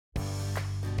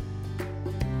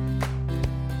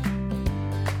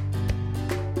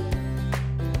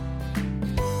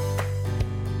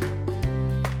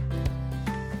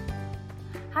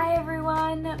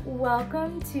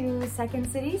welcome to Second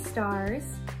City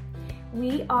Stars.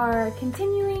 We are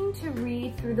continuing to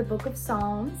read through the book of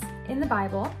Psalms in the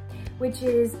Bible, which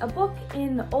is a book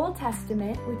in the Old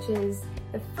Testament, which is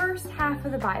the first half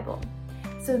of the Bible.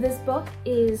 So this book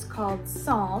is called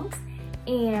Psalms,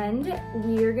 and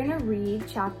we're going to read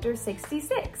chapter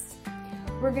 66.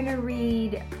 We're going to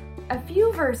read a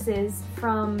few verses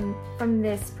from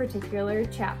this particular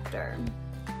chapter.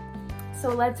 So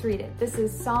let's read it. This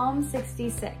is Psalm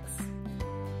 66.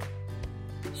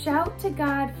 Shout to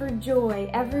God for joy,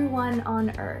 everyone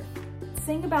on earth.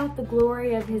 Sing about the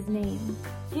glory of his name.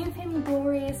 Give him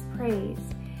glorious praise.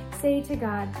 Say to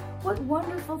God, what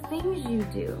wonderful things you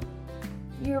do.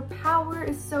 Your power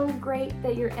is so great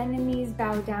that your enemies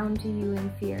bow down to you in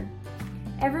fear.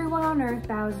 Everyone on earth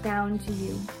bows down to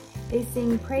you. They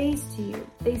sing praise to you.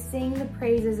 They sing the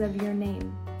praises of your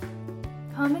name.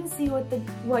 Come and see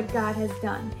what God has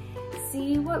done.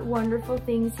 See what wonderful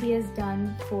things he has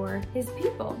done for his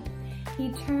people. He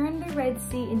turned the Red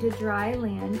Sea into dry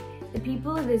land. The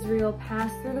people of Israel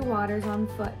passed through the waters on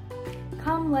foot.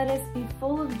 Come, let us be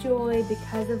full of joy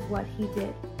because of what he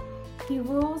did. He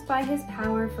rules by his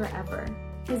power forever.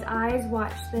 His eyes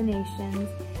watch the nations.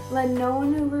 Let no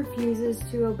one who refuses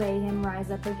to obey him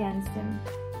rise up against him.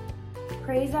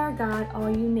 Praise our God, all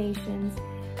you nations.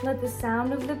 Let the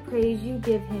sound of the praise you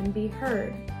give him be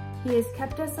heard. He has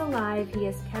kept us alive. He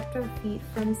has kept our feet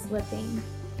from slipping.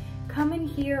 Come and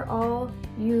hear, all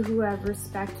you who have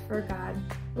respect for God.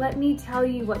 Let me tell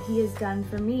you what he has done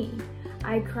for me.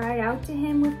 I cried out to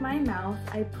him with my mouth.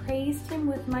 I praised him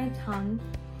with my tongue.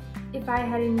 If I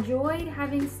had enjoyed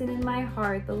having sin in my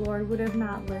heart, the Lord would have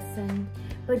not listened.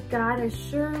 But God has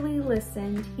surely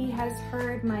listened. He has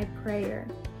heard my prayer.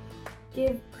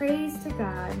 Give praise to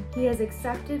God. He has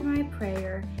accepted my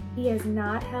prayer. He has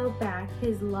not held back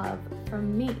his love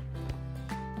from me.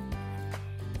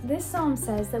 This psalm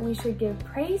says that we should give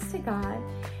praise to God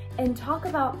and talk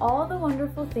about all the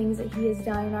wonderful things that he has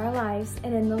done in our lives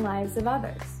and in the lives of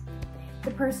others.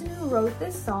 The person who wrote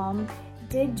this psalm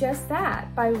did just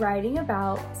that by writing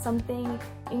about something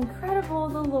incredible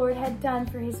the Lord had done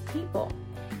for his people.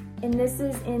 And this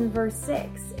is in verse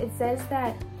 6. It says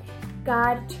that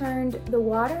God turned the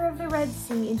water of the Red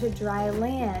Sea into dry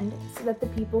land so that the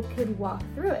people could walk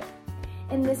through it.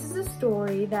 And this is a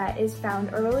story that is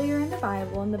found earlier in the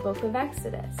Bible in the book of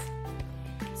Exodus.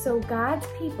 So God's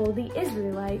people, the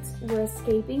Israelites, were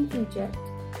escaping Egypt,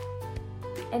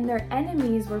 and their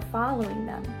enemies were following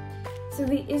them. So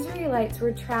the Israelites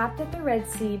were trapped at the Red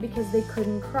Sea because they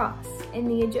couldn't cross, and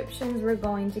the Egyptians were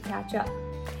going to catch up.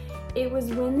 It was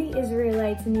when the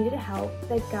Israelites needed help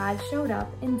that God showed up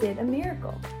and did a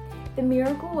miracle. The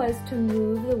miracle was to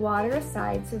move the water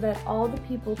aside so that all the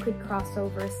people could cross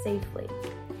over safely.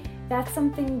 That's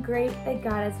something great that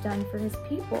God has done for his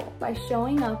people by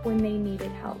showing up when they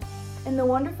needed help. And the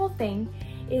wonderful thing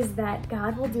is that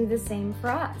God will do the same for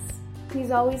us.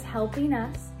 He's always helping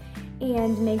us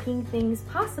and making things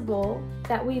possible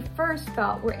that we first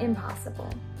thought were impossible.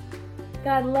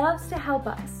 God loves to help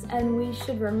us, and we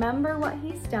should remember what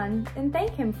he's done and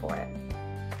thank him for it.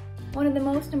 One of the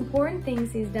most important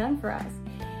things he's done for us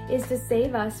is to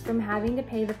save us from having to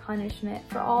pay the punishment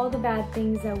for all the bad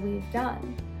things that we've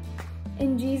done.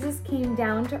 And Jesus came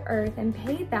down to earth and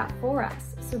paid that for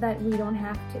us so that we don't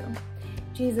have to.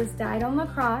 Jesus died on the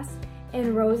cross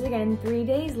and rose again 3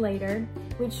 days later,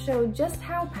 which showed just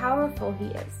how powerful he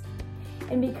is.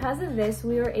 And because of this,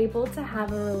 we were able to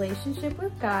have a relationship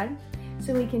with God,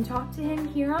 so we can talk to him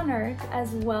here on earth as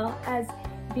well as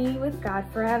be with God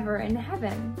forever in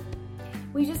heaven.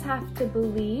 We just have to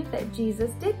believe that Jesus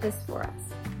did this for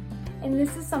us. And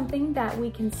this is something that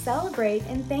we can celebrate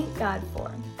and thank God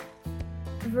for.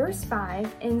 Verse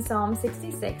 5 in Psalm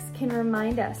 66 can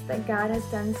remind us that God has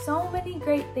done so many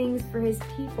great things for his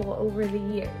people over the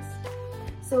years.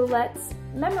 So let's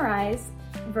memorize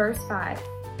verse 5.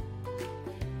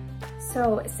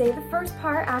 So say the first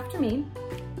part after me.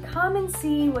 Come and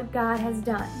see what God has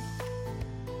done.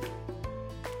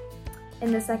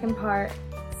 In the second part,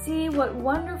 see what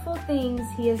wonderful things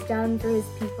he has done for his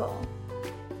people.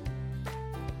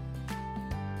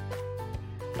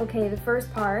 Okay, the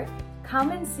first part,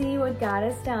 come and see what God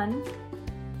has done.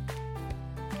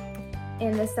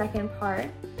 In the second part,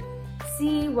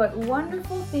 see what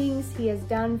wonderful things he has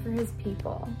done for his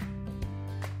people.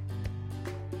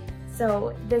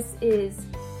 So this is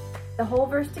the whole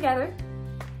verse together.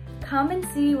 Come and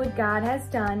see what God has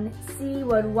done. See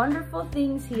what wonderful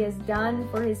things he has done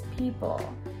for his people.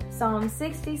 Psalm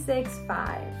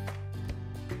 66:5.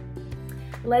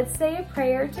 Let's say a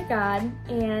prayer to God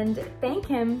and thank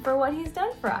him for what he's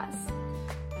done for us.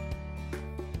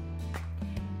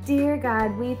 Dear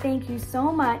God, we thank you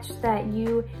so much that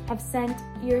you have sent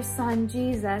your son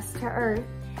Jesus to earth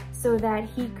so that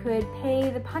he could pay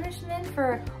the punishment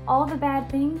for all the bad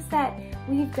things that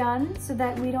we've done so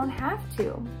that we don't have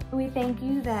to. We thank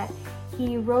you that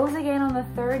he rose again on the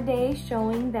third day,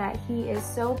 showing that he is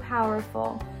so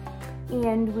powerful.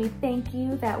 And we thank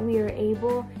you that we are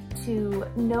able to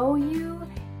know you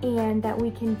and that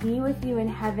we can be with you in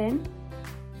heaven.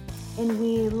 And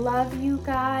we love you,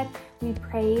 God. We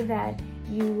pray that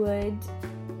you would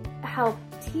help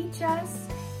teach us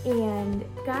and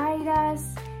guide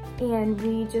us, and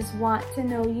we just want to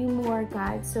know you more,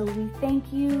 God. So we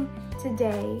thank you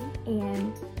today,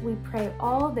 and we pray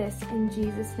all this in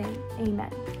Jesus' name.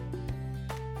 Amen.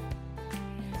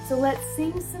 So let's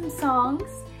sing some songs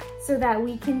so that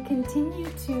we can continue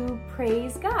to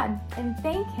praise God and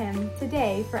thank him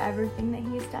today for everything that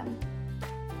he's done.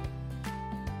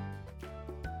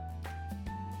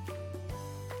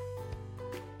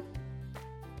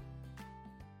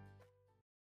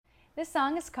 This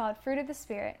song is called Fruit of the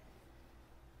Spirit.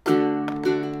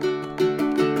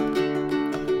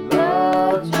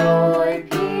 Love, joy,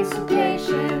 peace, and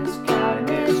patience,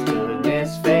 kindness,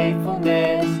 goodness,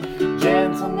 faithfulness,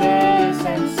 gentleness,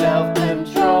 and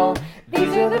self-control.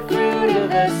 These are the fruit of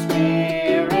the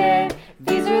Spirit.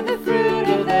 These are the fruit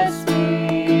of the Spirit.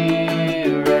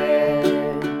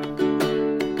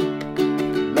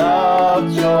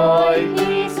 Love, joy,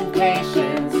 peace, and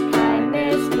patience,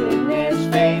 kindness, goodness,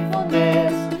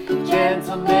 faithfulness,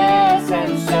 gentleness,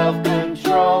 and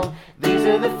self-control. These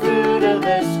are the fruit of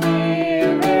the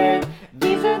Spirit.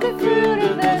 These are the fruit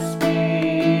of the Spirit.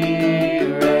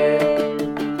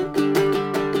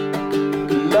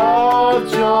 Love,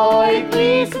 joy,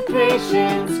 peace, and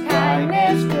patience,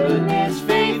 kindness, goodness,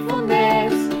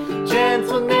 faithfulness,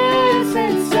 gentleness,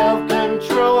 and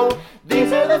self-control.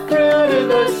 These are the fruit of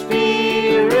the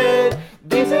Spirit.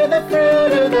 These are the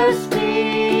fruit of the Spirit.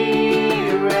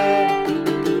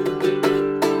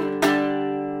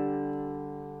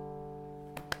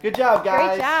 Good job,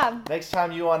 guys. Great job. Next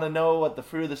time you want to know what the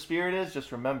fruit of the Spirit is,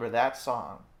 just remember that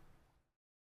song.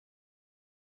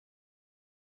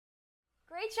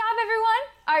 Great job, everyone.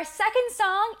 Our second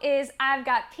song is I've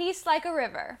Got Peace Like a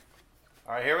River.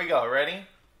 All right, here we go. Ready?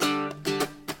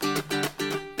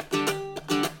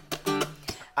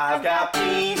 I've got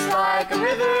peace like a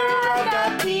river. I've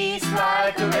got peace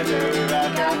like a river.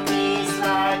 I've got peace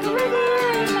like a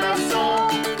river in my soul.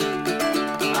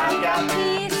 I've got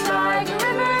peace like a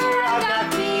river. I've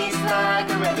got peace like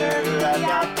a river. I've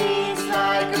got peace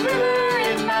like a river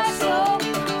in my soul.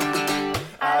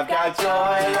 I've got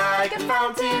joy like a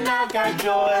fountain. I've got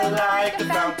joy like a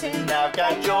fountain. I've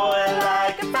got joy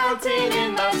like a fountain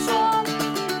in my soul.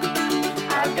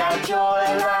 I've got joy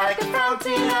like a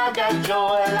fountain. I've got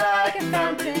joy like a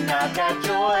fountain. I've got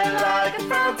joy like a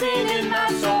fountain in my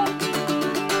soul.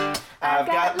 I've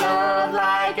got love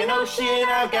like an ocean.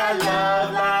 I've got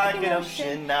love like an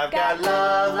ocean. I've got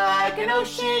love like an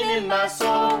ocean in my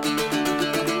soul.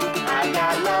 I've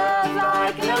got love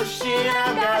like an ocean.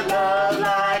 I've got love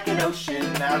like an ocean.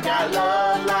 I've got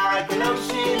love like an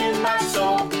ocean in my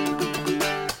soul.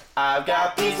 I've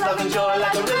got peace, love, and joy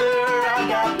like a river. I've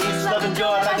got peace, love, and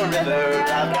joy like a river.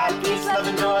 I've got peace, love,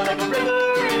 and joy like a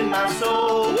river in my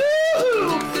soul.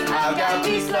 Woo! I've got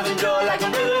peace, love, and joy like a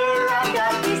river. I've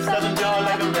got peace, love, and joy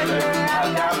like a river.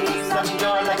 I've got peace, love, and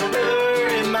joy like a river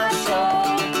in my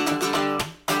soul.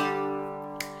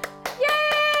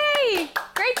 Yay!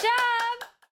 Great job!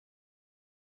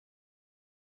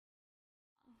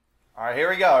 All right, here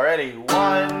we go. Ready?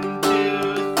 1,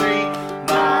 2, 3.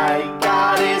 My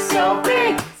God is so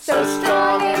big, so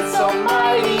strong, and so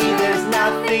mighty. There's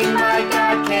nothing my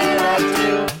God cannot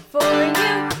do For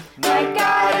you, My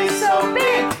God is so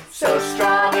big, so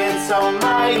strong, and so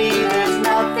mighty. There's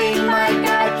nothing my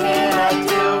God cannot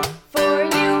do for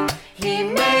you, He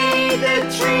made the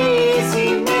trees,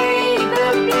 He made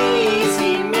the bees,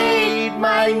 He made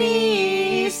my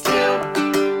knees too.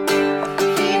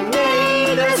 He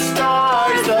made the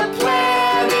stars, the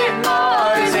planet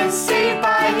Mars, and saved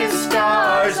by His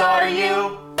stars are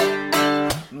you.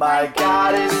 My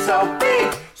God is so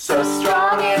big, so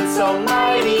strong, and so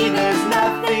mighty. There's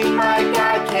nothing my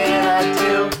God cannot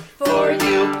do for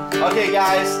you. Okay,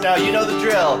 guys, now you know the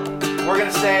drill. We're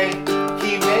gonna say,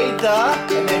 He made the,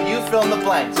 and then you fill in the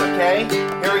blanks, okay?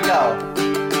 Here we go.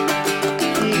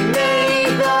 He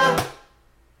made the,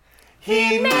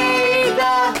 He made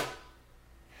the,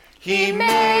 He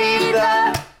made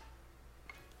the,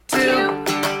 two.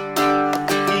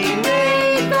 He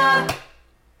made the,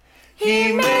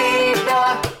 He made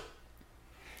the,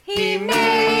 He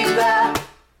made the,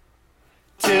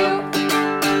 two.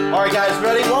 All right, guys,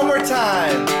 ready? 1,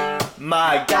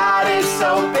 God is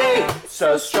so big,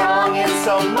 so strong and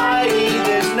so mighty.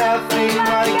 There's nothing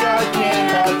my God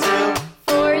cannot do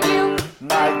For you,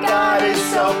 My God is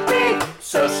so big,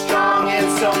 so strong and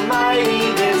so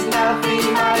mighty. There's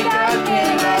nothing my God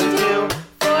cannot do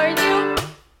for you.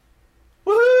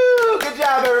 Woo! Good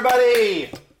job, everybody!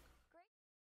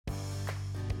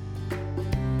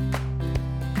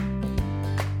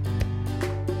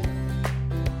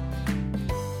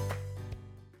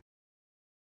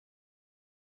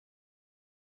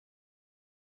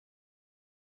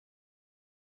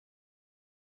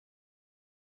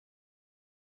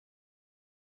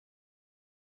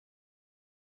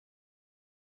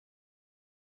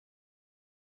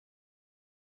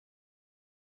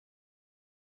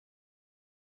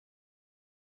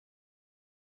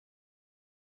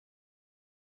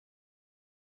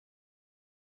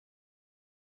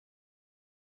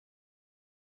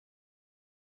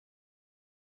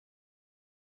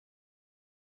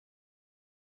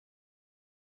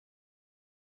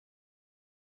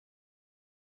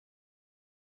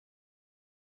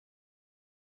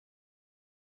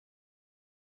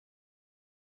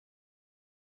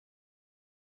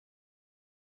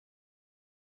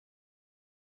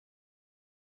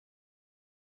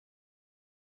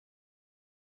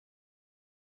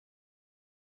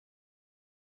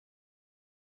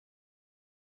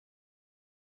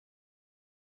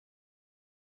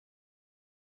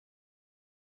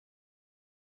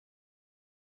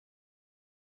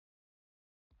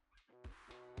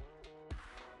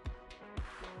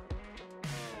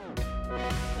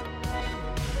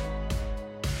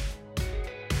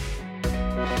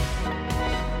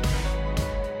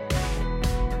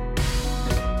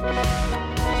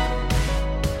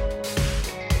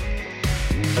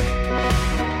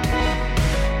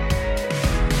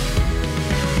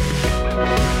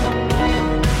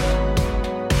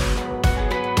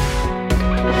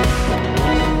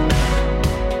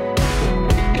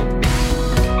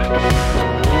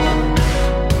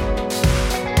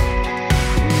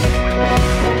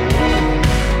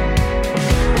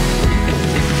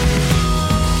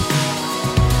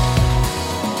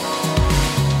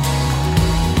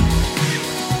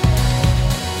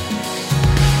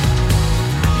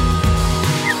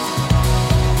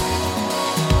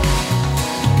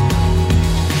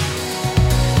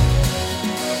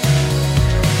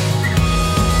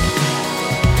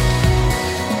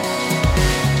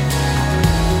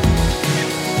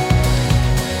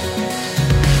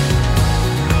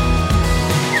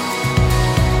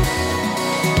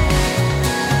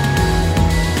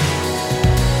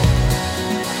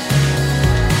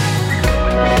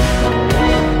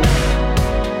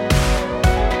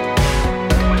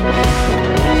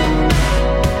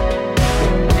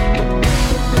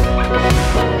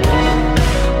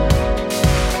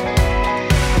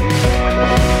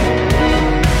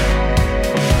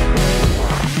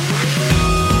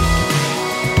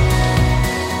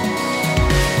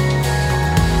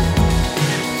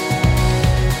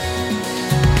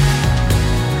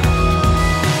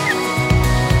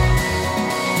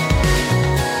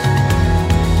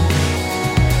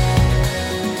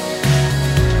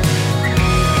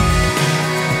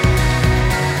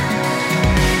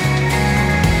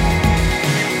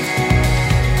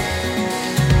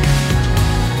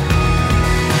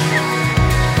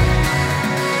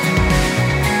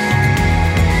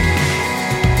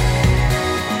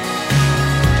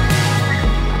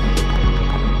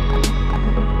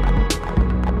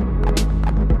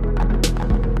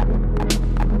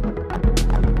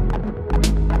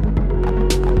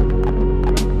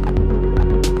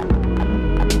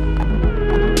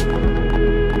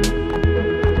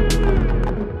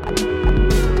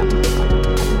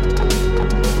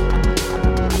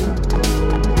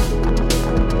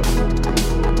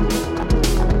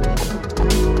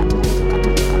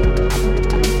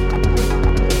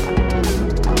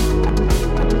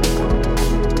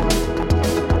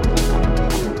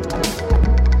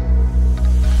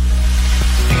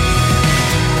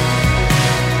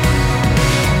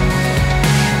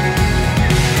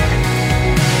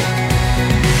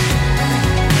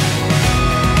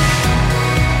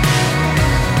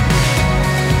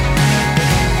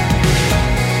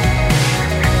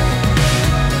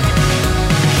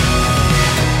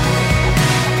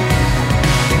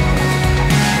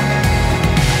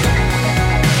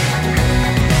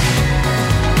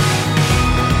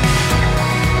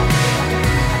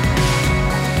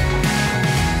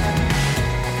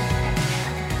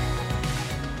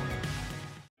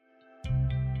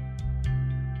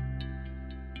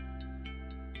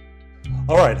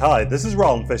 All right, hi, this is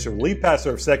Roland Fisher, lead pastor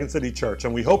of Second City Church,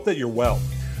 and we hope that you're well.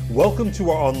 Welcome to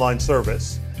our online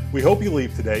service. We hope you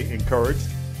leave today encouraged,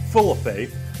 full of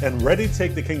faith, and ready to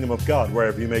take the kingdom of God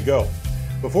wherever you may go.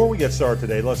 Before we get started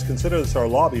today, let's consider this our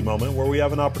lobby moment where we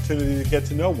have an opportunity to get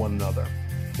to know one another.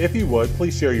 If you would,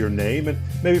 please share your name and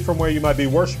maybe from where you might be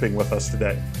worshiping with us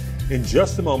today. In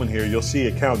just a moment here, you'll see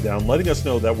a countdown letting us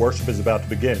know that worship is about to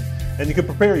begin, and you can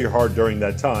prepare your heart during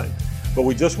that time. But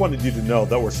we just wanted you to know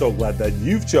that we're so glad that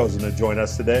you've chosen to join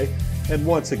us today, and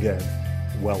once again,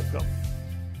 welcome.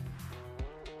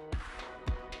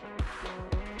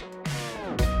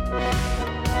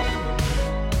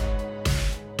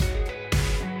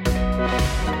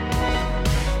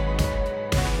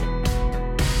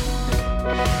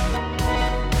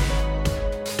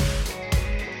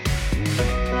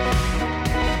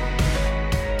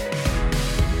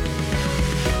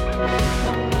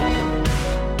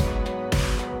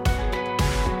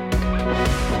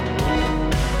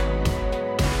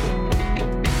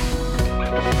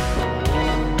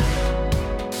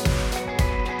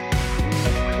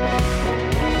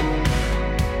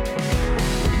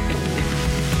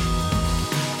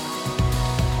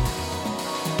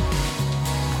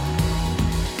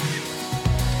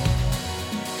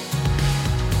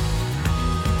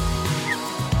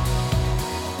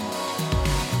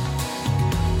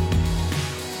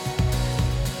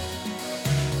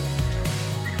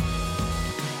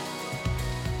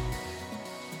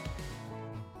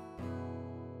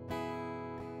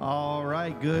 All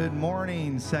right, good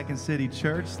morning, Second City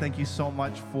Church. Thank you so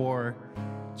much for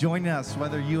joining us.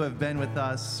 Whether you have been with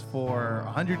us for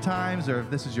 100 times or if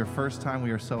this is your first time, we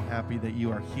are so happy that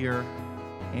you are here.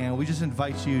 And we just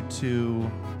invite you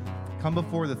to come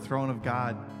before the throne of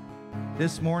God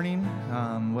this morning,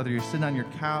 whether you're sitting on your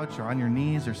couch or on your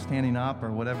knees or standing up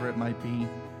or whatever it might be,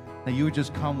 that you would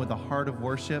just come with a heart of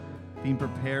worship, being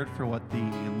prepared for what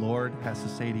the Lord has to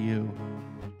say to you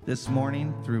this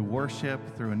morning through worship,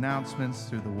 through announcements,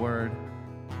 through the word.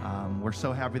 We're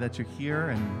so happy that you're here,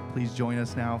 and please join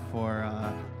us now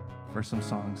for some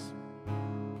songs.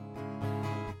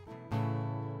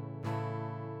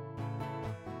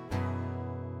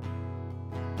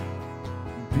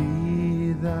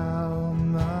 Be thou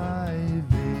my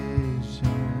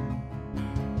vision,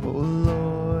 O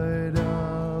Lord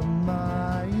of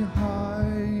my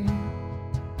heart,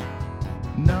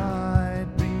 not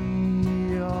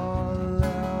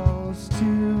to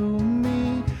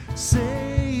me,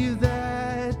 save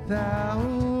that thou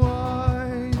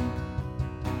art,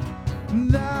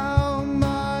 thou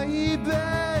my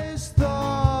best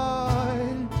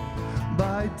thought,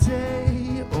 by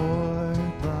day or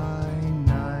by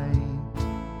night,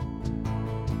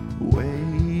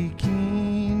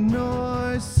 waking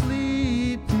or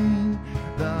sleeping,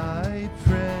 thy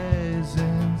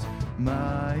presence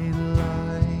my light.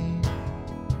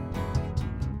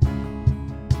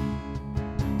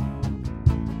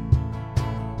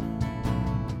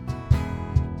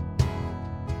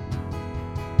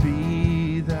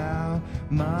 Be thou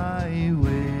my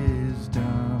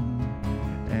wisdom,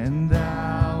 and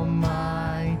thou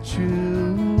my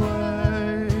true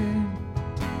word.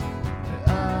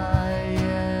 I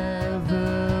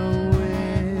ever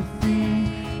with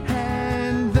thee,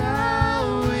 and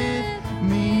thou with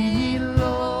me,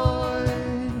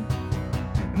 Lord.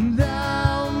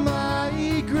 Thou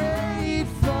my great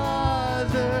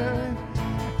Father,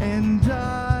 and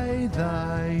I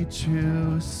thy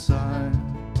true Son.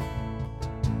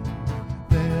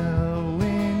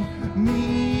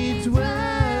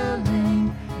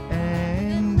 Dwelling,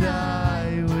 and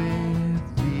I with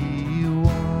thee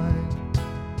one.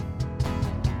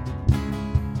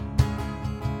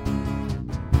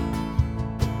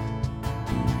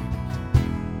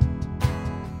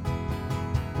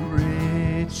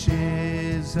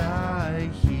 Riches I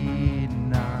heed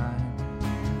not,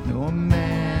 nor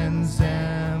man's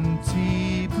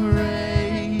empty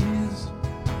praise.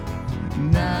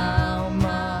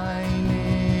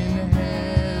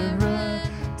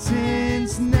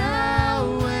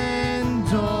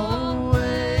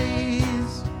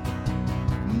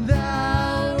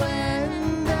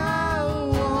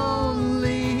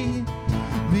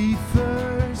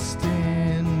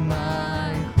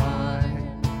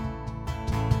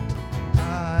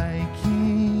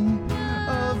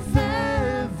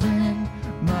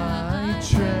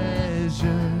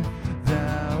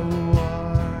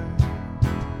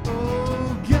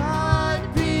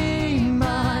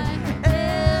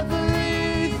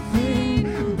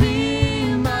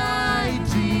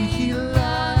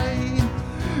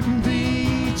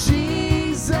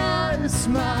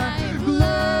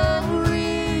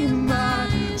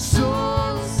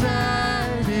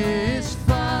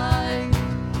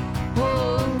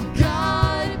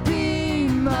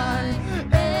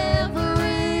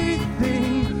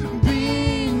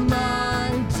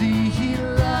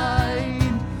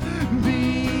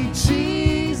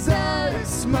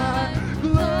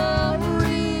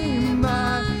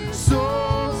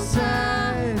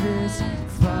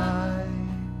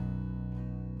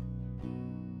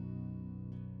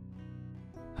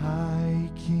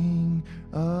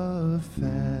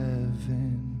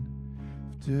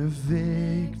 the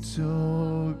victory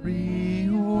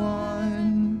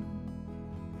won.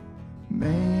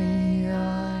 May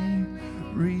I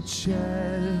reach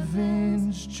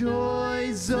heaven's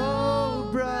joy so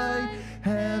bright,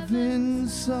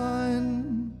 heaven's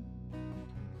sun.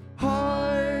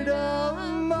 Heart of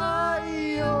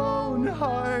my own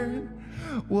heart,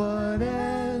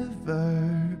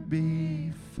 whatever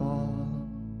befall,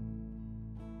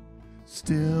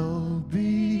 still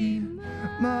be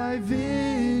my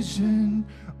vision,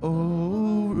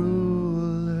 O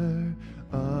ruler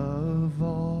of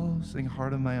all. Sing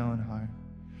heart of my own heart.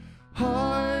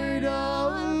 Heart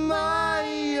of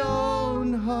my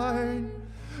own heart,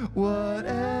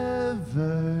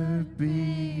 whatever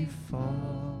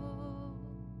befall,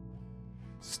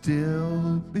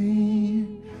 still be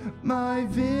my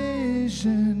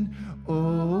vision,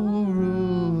 O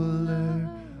ruler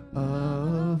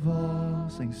of all.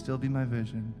 Sing, still be my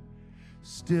vision.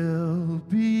 Still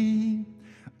be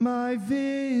my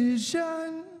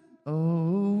vision,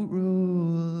 O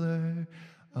ruler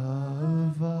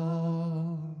of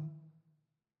all.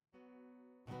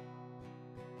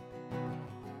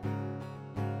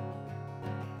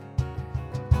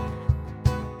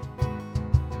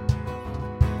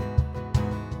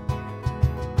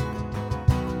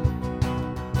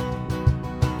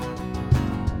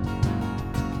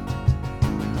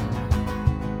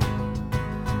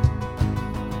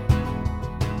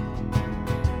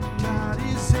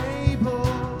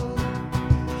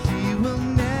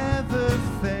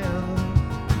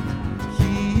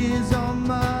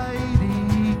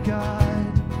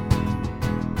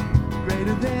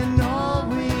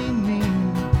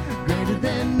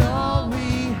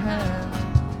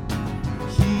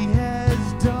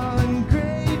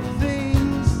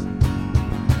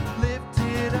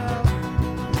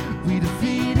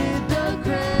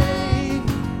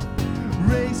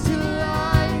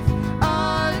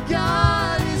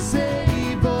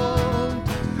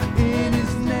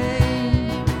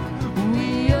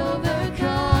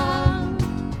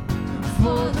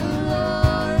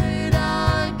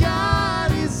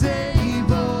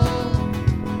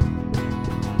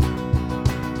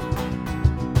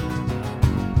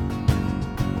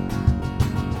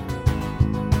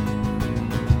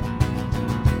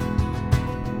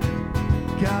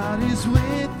 God is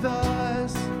with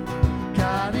us,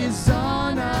 God is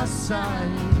on our side.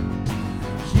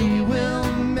 He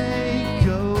will make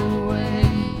a way,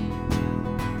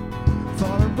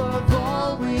 far above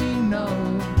all we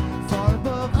know, far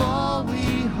above all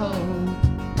we hope.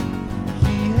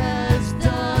 He has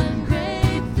done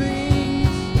great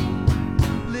things,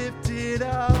 lifted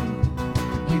up,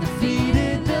 He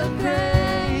defeated the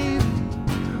grave,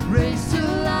 raised to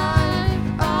life.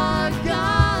 Our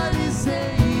God is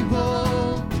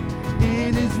able,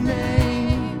 in His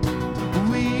name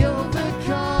we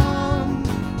overcome.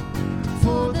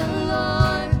 For the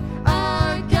Lord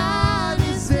our God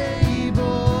is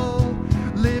able,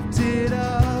 lifted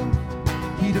up,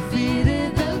 He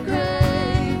defeated the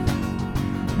grave,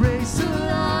 raised to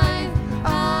life.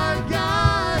 Our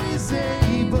God is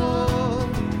able,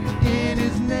 in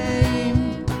His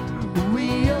name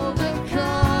we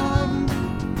overcome.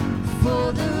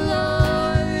 For the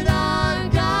Lord our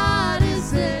God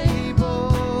is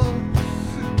able.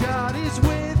 God is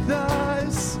with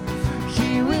us,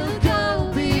 He will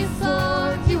go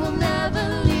before, He will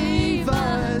never leave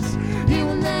us, He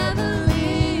will never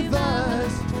leave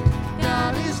us.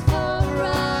 God is for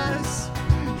us,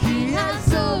 He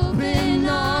has open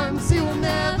arms, He will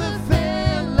never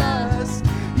fail us,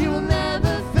 He will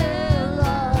never fail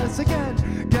us. Again,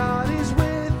 God is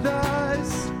with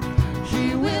us,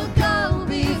 He will go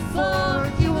before,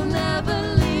 He will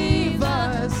never leave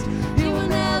us, He will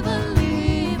never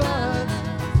leave us.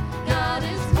 God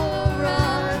is for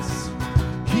us,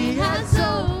 He has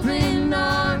open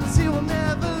arms, He will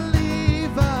never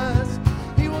leave us,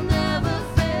 He will never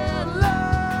fail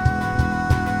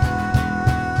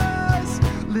us.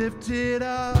 Lifted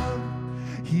up,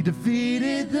 He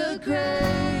defeated the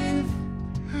grave,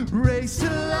 raised to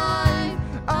life.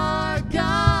 Our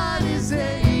God is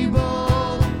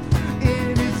able,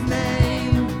 in His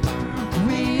name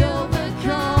we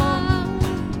overcome.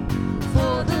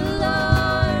 For the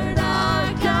Lord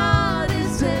our God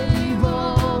is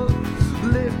able,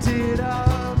 lifted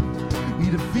up, He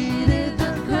defeated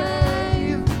the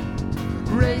grave,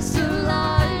 raised to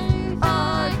life.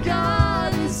 Our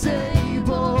God is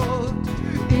able,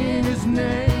 in His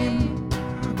name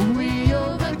we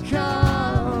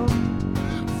overcome.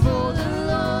 For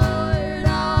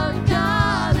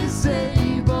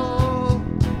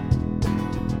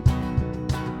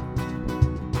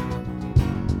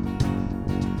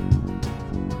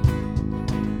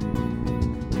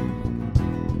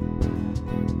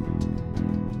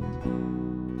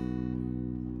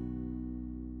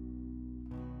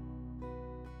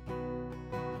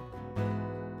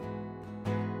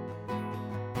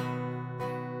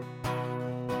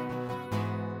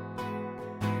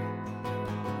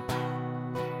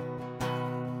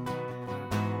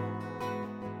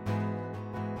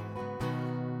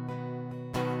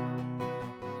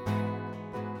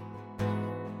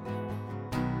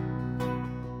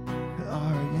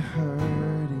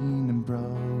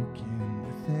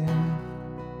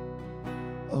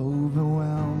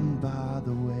overwhelmed by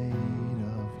the weight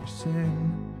of your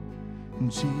sin,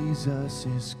 and Jesus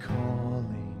is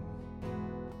calling.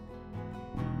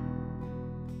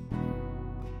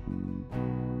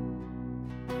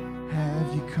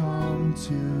 Have you come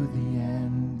to the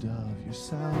end of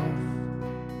yourself?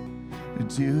 Or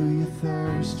do you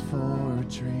thirst for a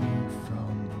drink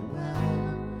from the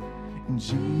well? And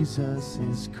Jesus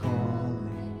is calling.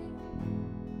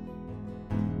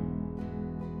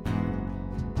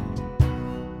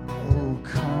 Oh,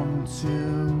 come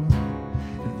to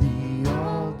the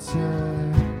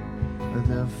altar.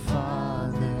 The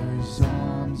Father's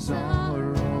arms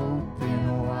are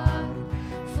open wide.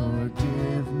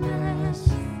 Forgiveness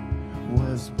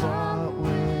was bought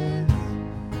with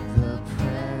the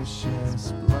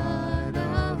precious blood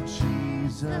of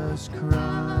Jesus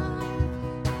Christ.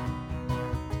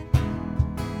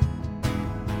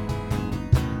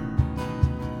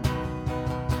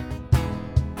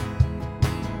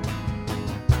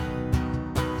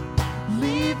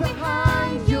 Leave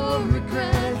behind your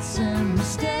regrets and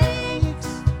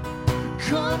mistakes.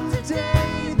 Come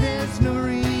today, there's no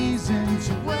reason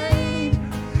to wait,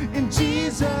 and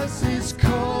Jesus is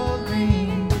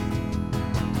calling.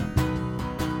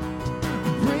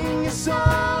 Bring your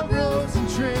sorrows and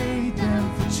trade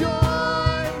them for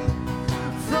joy.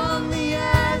 From the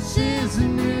ashes a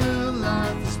new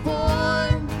life is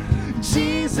born.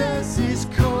 Jesus is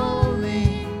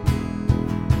calling.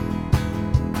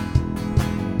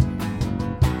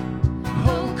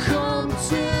 Oh, come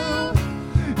to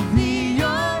the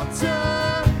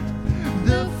altar.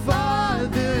 The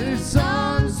Father's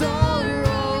arms are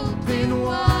open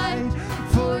wide.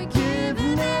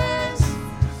 Forgiveness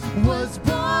was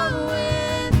bought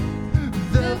with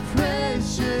the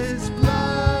precious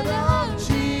blood of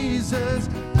Jesus.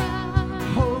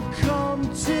 Oh, come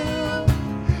to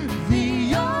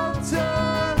the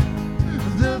altar.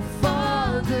 The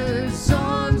Father's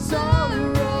arms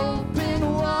are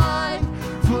open wide.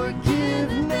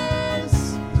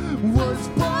 Forgiveness was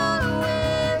bought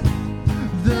with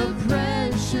the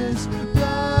precious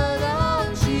blood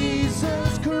of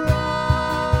Jesus Christ.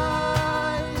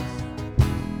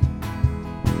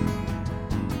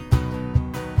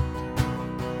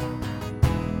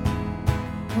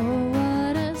 Oh,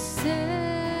 what a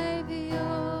Savior!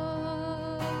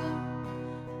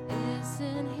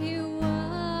 Isn't He wonderful?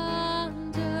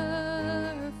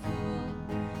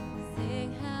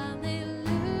 Sing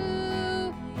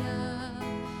hallelujah!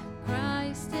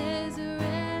 Christ is risen.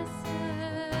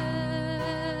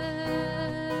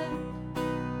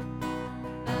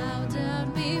 Bow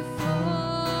down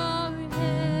before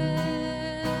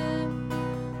Him,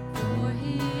 for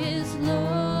He is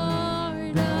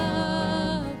Lord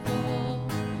of all.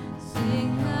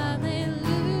 Sing hallelujah,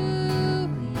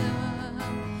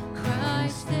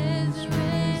 Christ is risen.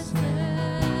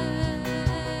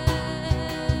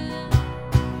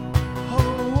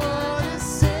 Oh, what a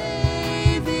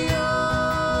Savior!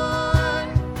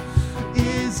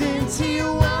 Isn't He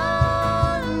wonderful?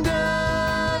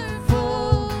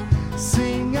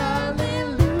 Sing hallelujah,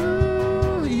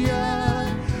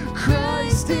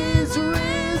 Christ is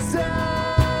risen.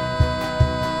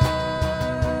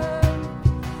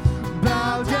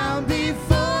 Bow down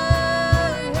before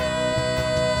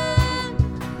Him,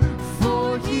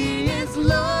 for He is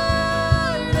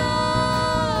Lord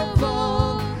of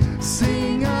all.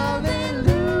 Sing hallelujah,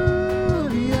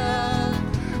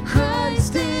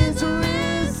 Christ is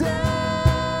risen.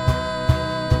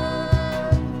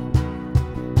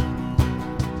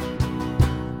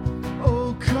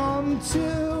 Oh, come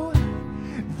to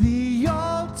the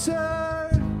altar.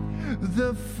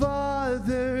 The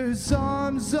Father's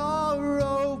arms are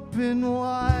open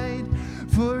wide.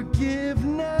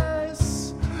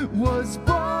 Forgiveness was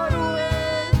bought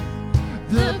with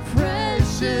the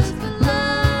precious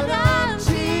blood of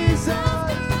Jesus.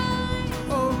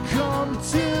 Oh, come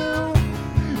to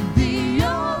the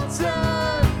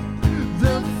altar.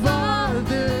 The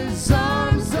Father's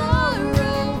arms are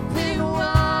open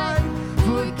wide.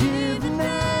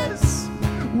 Forgiveness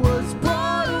was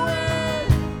bought with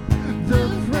the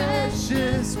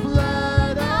precious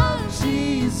blood of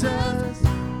Jesus.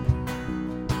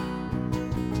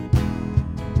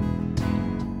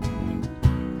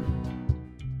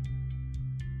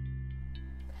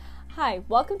 Hi,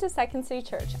 welcome to Second City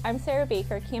Church. I'm Sarah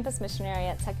Baker, campus missionary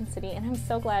at Second City, and I'm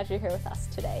so glad you're here with us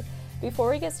today.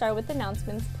 Before we get started with the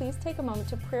announcements, please take a moment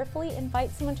to prayerfully invite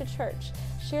someone to church,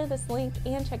 share this link,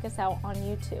 and check us out on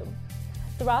YouTube.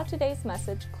 Throughout today's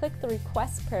message, click the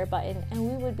Request Prayer button, and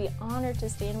we would be honored to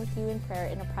stand with you in prayer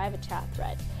in a private chat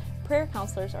thread. Prayer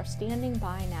counselors are standing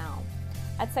by now.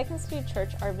 At Second City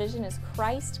Church, our vision is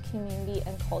Christ, community,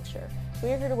 and culture.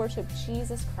 We are here to worship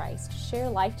Jesus Christ, share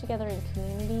life together in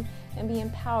community, and be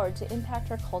empowered to impact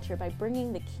our culture by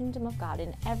bringing the kingdom of God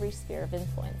in every sphere of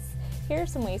influence. Here are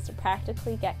some ways to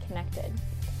practically get connected.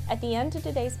 At the end of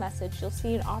today's message, you'll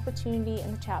see an opportunity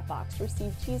in the chat box to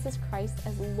receive Jesus Christ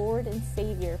as Lord and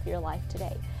Savior of your life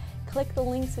today. Click the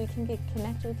link so we can get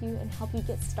connected with you and help you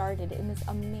get started in this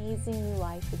amazing new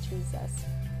life with Jesus.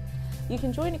 You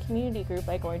can join a community group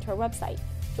by going to our website.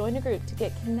 Join a group to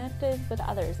get connected with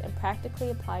others and practically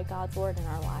apply God's Word in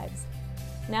our lives.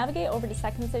 Navigate over to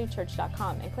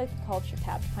secondcitychurch.com and click the Culture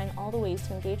tab to find all the ways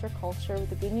to engage our culture with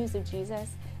the good news of Jesus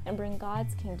and bring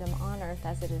God's kingdom on earth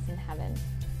as it is in heaven.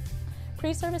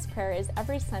 Pre-service prayer is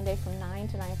every Sunday from 9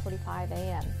 to 9:45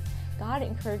 a.m. God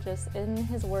encourages us in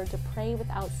His Word to pray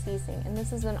without ceasing, and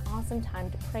this is an awesome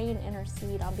time to pray and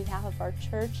intercede on behalf of our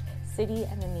church, city,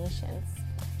 and the nations.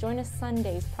 Join us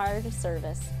Sundays prior to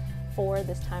service for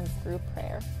this time of group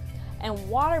prayer. And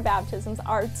water baptisms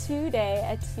are today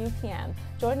at 2 p.m.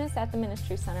 Join us at the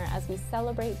Ministry Center as we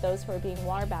celebrate those who are being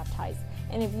water baptized.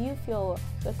 And if you feel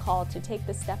the call to take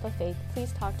the step of faith,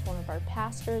 please talk to one of our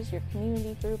pastors, your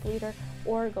community group leader,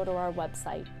 or go to our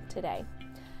website today.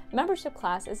 Membership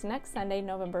class is next Sunday,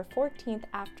 November 14th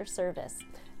after service.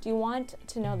 Do you want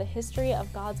to know the history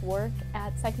of God's work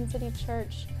at Second City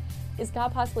Church? Is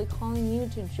God possibly calling you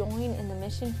to join in the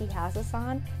mission He has us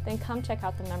on? Then come check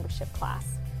out the membership class.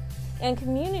 And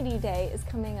Community Day is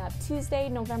coming up Tuesday,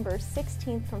 November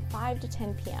 16th from 5 to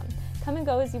 10 p.m. Come and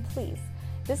go as you please.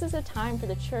 This is a time for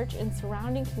the church and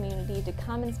surrounding community to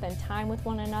come and spend time with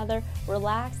one another,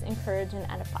 relax, encourage, and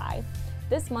edify.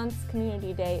 This month's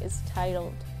Community Day is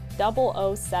titled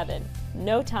 007,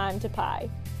 No Time to Pie.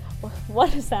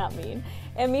 What does that mean?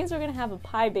 It means we're going to have a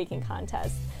pie baking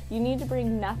contest. You need to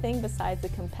bring nothing besides a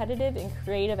competitive and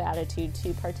creative attitude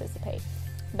to participate.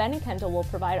 Ben and Kendall will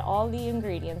provide all the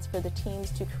ingredients for the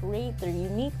teams to create their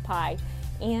unique pie,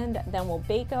 and then we'll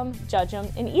bake them, judge them,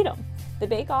 and eat them. The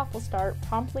bake-off will start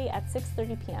promptly at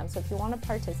 6:30 p.m., so if you want to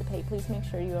participate, please make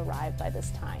sure you arrive by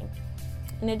this time.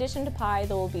 In addition to pie,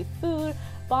 there will be food,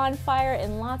 bonfire,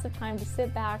 and lots of time to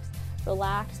sit back,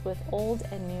 relax with old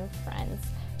and new friends.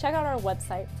 Check out our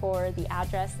website for the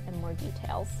address and more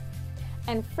details.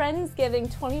 And Friendsgiving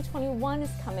 2021 is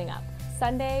coming up.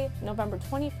 Sunday, November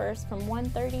 21st from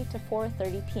 1:30 to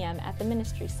 4:30 p.m. at the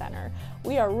Ministry Center.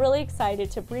 We are really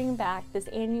excited to bring back this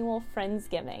annual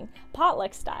Friendsgiving,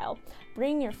 potluck style.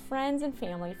 Bring your friends and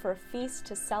family for a feast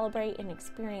to celebrate and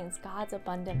experience God's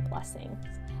abundant blessings.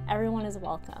 Everyone is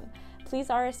welcome. Please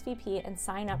RSVP and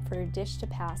sign up for your dish to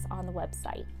pass on the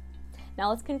website. Now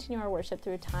let's continue our worship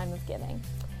through a time of giving.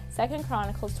 2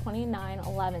 Chronicles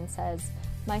 29:11 says,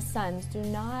 "My sons, do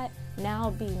not now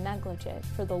be negligent,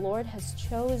 for the Lord has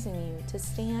chosen you to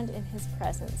stand in His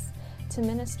presence, to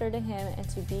minister to Him and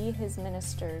to be His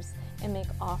ministers and make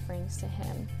offerings to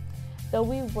Him." Though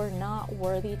we were not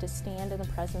worthy to stand in the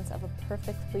presence of a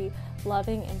perfectly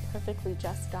loving and perfectly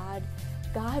just God,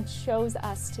 God chose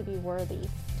us to be worthy.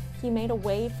 He made a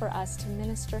way for us to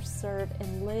minister, serve,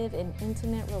 and live in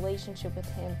intimate relationship with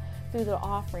Him through the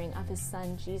offering of His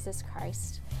Son, Jesus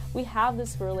Christ. We have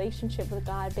this relationship with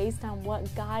God based on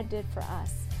what God did for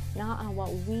us, not on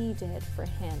what we did for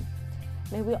Him.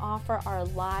 May we offer our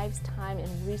lives, time,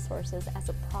 and resources as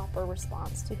a proper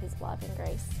response to His love and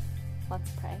grace. Let's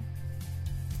pray.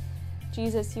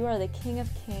 Jesus, you are the King of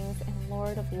Kings and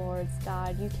Lord of Lords,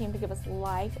 God. You came to give us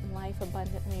life and life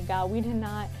abundantly, God.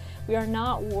 We are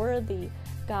not worthy,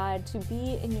 God, to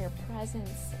be in your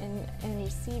presence and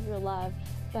receive your love.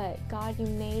 But God, you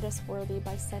made us worthy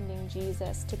by sending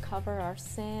Jesus to cover our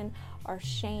sin, our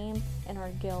shame, and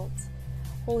our guilt.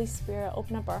 Holy Spirit,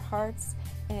 open up our hearts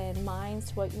and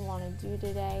minds to what you want to do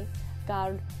today.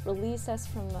 God, release us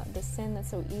from the sin that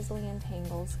so easily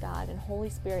entangles, God. And Holy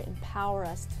Spirit, empower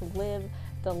us to live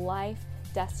the life,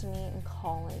 destiny, and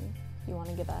calling you want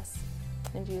to give us.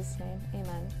 In Jesus' name,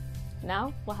 amen.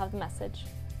 Now we'll have the message.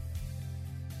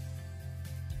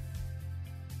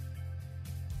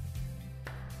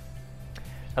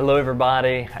 Hello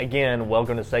everybody. Again,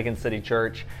 welcome to Second City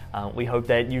Church. We hope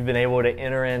that you've been able to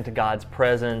enter into God's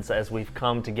presence as we've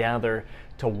come together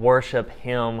to worship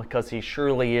Him, because He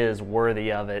surely is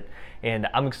worthy of it. And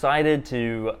I'm excited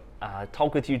to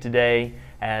talk with you today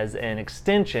as an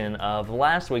extension of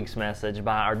last week's message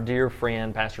by our dear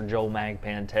friend, Pastor Joel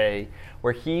Magpante,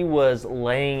 where he was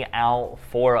laying out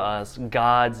for us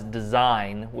God's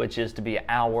design, which is to be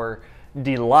our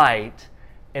delight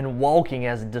in walking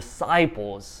as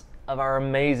disciples of our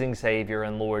amazing Savior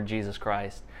and Lord Jesus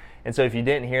Christ. And so if you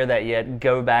didn't hear that yet,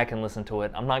 go back and listen to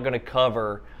it. I'm not going to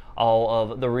cover all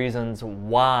of the reasons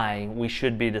why we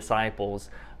should be disciples.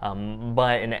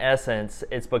 But in essence,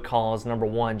 it's because, number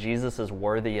one, Jesus is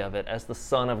worthy of it as the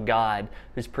Son of God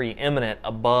who's preeminent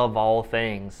above all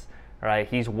things. Right?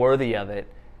 He's worthy of it.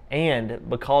 And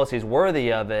because He's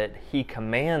worthy of it, He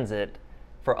commands it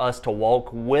for us to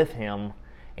walk with Him,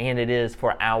 and it is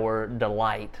for our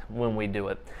delight when we do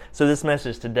it. So this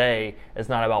message today is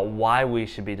not about why we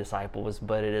should be disciples,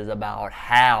 but it is about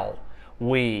how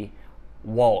we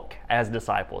walk as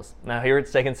disciples. Now here at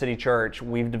Second City Church,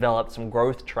 we've developed some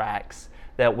growth tracks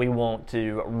that we want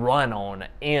to run on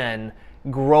in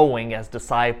growing as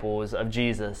disciples of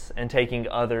Jesus and taking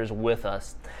others with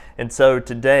us. And so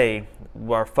today,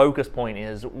 our focus point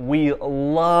is we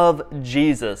love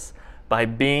Jesus by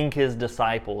being His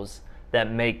disciples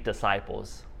that make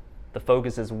disciples. The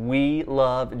focus is we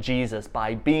love Jesus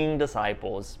by being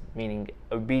disciples, meaning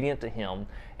obedient to Him,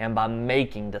 and by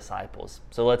making disciples.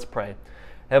 So let's pray.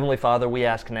 Heavenly Father, we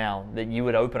ask now that You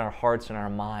would open our hearts and our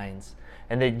minds,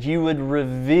 and that You would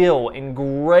reveal in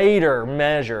greater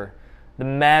measure the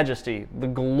majesty, the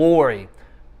glory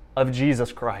of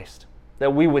Jesus Christ.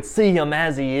 That we would see Him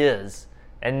as He is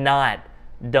and not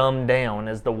dumbed down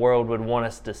as the world would want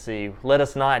us to see. Let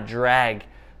us not drag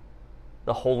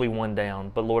the Holy One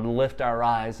down, but Lord, lift our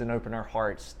eyes and open our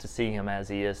hearts to see Him as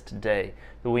He is today,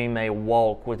 that we may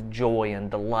walk with joy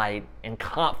and delight and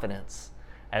confidence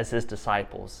as His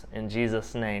disciples. In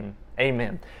Jesus' name,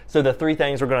 amen. So the three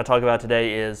things we're going to talk about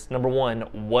today is, number one,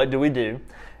 what do we do?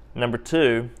 Number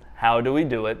two, how do we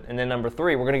do it? And then number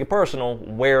three, we're going to get personal.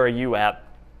 Where are you at?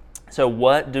 So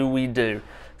what do we do?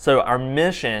 So our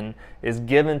mission is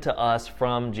given to us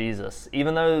from Jesus.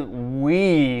 Even though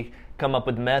we come up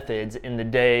with methods in the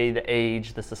day, the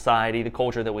age, the society, the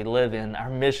culture that we live in, our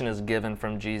mission is given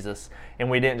from Jesus. And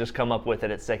we didn't just come up with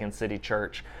it at Second City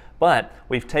Church. But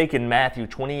we've taken Matthew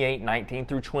 28:19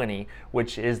 through 20,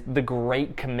 which is the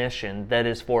Great Commission that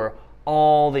is for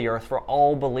all the earth, for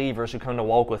all believers who come to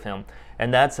walk with Him.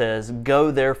 And that says,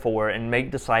 "Go therefore and make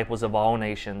disciples of all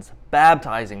nations,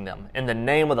 baptizing them in the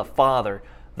name of the Father,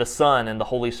 the Son, and the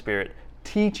Holy Spirit,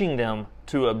 teaching them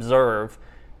to observe,"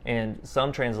 and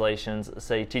some translations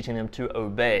say teaching them to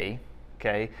obey,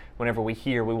 okay? Whenever we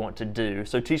hear, we want to do.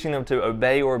 So teaching them to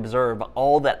obey or observe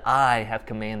all that I have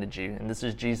commanded you. And this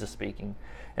is Jesus speaking.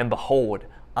 "And behold,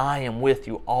 I am with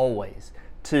you always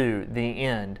to the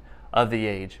end of the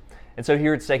age." And so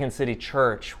here at Second City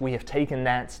Church, we have taken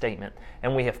that statement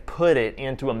and we have put it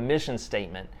into a mission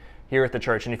statement here at the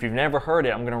church. And if you've never heard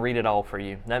it, I'm going to read it all for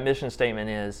you. That mission statement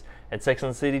is, at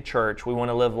Second City Church, we want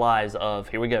to live lives of,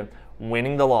 here we go,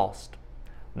 winning the lost,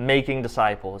 making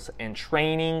disciples, and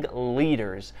training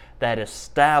leaders that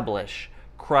establish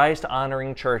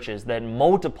Christ-honoring churches that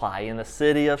multiply in the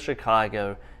city of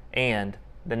Chicago and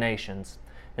the nations.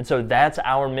 And so that's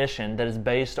our mission that is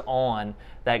based on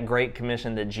that Great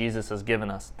Commission that Jesus has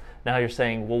given us. Now you're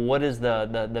saying, well, what is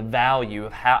the value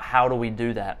of how do we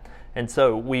do that? And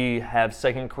so we have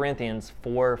 2 Corinthians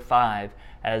 4:5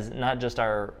 as not just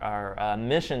our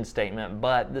mission statement,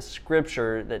 but the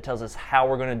scripture that tells us how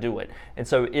we're going to do it. And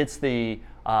so it's the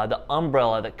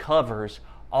umbrella that covers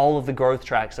all of the growth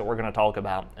tracks that we're going to talk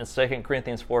about. And 2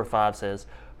 Corinthians 4:5 says,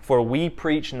 "For we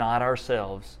preach not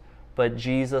ourselves, but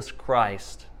Jesus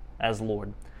Christ as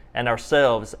Lord, and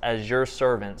ourselves as your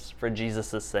servants for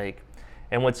Jesus' sake."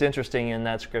 And what's interesting in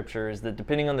that scripture is that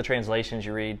depending on the translations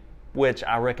you read, which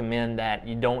I recommend that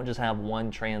you don't just have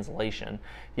one translation.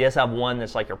 Yes, have one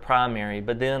that's like your primary,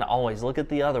 but then always look at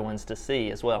the other ones to see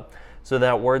as well. So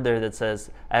that word there that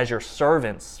says, "as your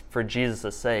servants for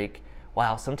Jesus' sake,"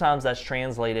 wow, sometimes that's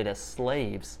translated as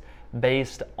slaves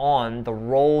based on the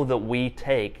role that we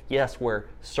take. Yes, we're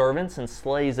servants and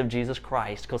slaves of Jesus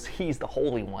Christ because He's the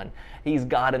Holy One. He's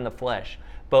God in the flesh.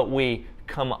 But we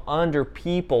come under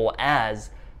people as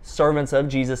servants of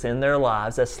Jesus in their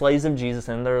lives, as slaves of Jesus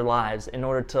in their lives, in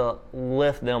order to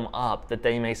lift them up that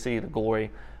they may see the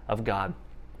glory of God.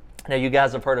 Now, you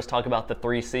guys have heard us talk about the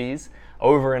 3 C's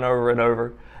over and over and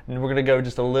over. And we're going to go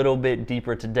just a little bit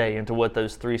deeper today into what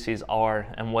those 3 C's are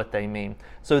and what they mean.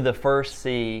 So the first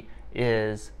C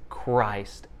is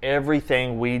Christ.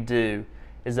 Everything we do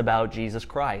is about Jesus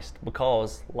Christ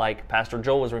because, like Pastor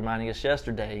Joel was reminding us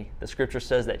yesterday, the scripture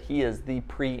says that He is the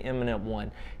preeminent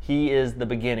one. He is the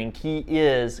beginning. He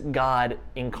is God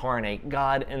incarnate,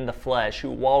 God in the flesh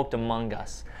who walked among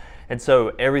us. And so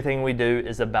everything we do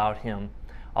is about Him.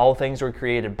 All things were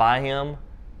created by Him,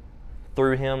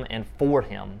 through Him, and for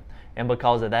Him. And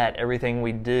because of that, everything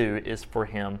we do is for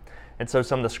Him. And so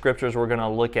some of the scriptures we're going to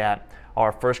look at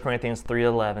are 1 Corinthians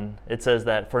 3:11. It says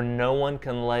that, "For no one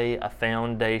can lay a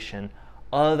foundation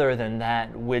other than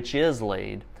that which is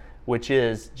laid, which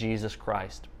is Jesus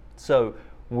Christ. So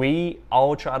we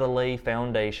all try to lay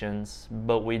foundations,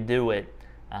 but we do it,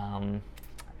 and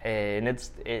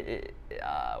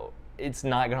it's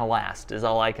not going to last, is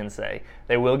all I can say.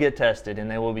 They will get tested, and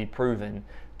they will be proven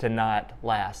to not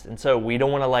last. And so we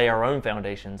don't want to lay our own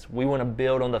foundations. We want to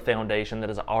build on the foundation that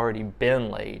has already been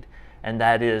laid, and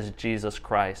that is Jesus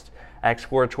Christ. Acts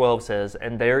 4:12 says,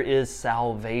 "And there is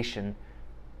salvation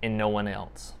in no one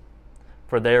else.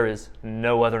 For there is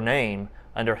no other name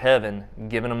under heaven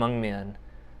given among men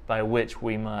by which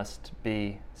we must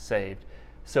be saved."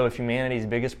 So if humanity's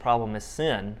biggest problem is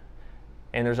sin,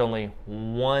 and there's only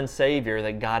one Savior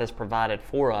that God has provided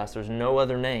for us, there's no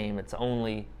other name, it's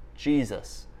only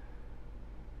Jesus,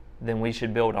 then we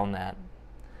should build on that.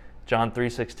 John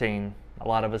 3:16, a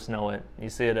lot of us know it. You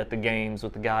see it at the games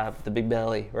with the guy with the big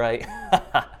belly, right?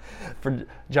 For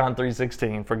John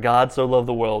 3:16, "For God so loved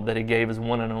the world that he gave his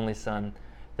one and only Son,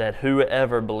 that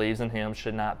whoever believes in him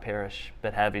should not perish,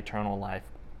 but have eternal life."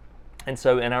 And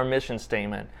so in our mission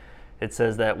statement, it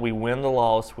says that we win the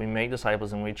lost, we make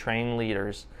disciples, and we train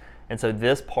leaders. And so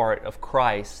this part of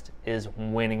Christ is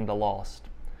winning the lost.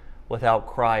 Without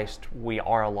Christ, we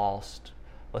are lost.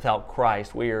 Without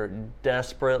Christ, we are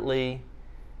desperately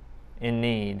in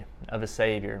need of a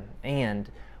Savior.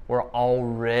 And we're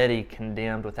already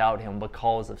condemned without him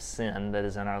because of sin that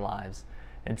is in our lives.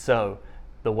 And so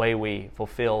the way we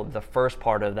fulfill the first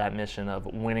part of that mission of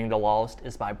winning the lost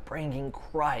is by bringing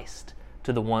Christ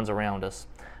to the ones around us.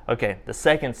 Okay, the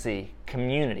second C,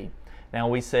 community. Now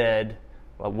we said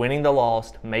winning the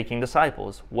lost, making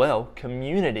disciples. Well,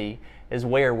 community is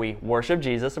where we worship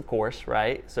Jesus, of course,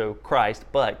 right? So Christ,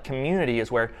 but community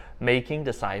is where making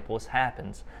disciples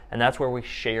happens. And that's where we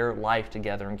share life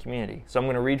together in community. So I'm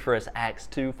going to read for us Acts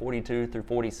 2:42 through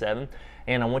 47.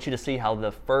 And I want you to see how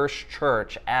the first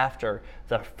church, after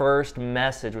the first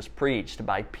message was preached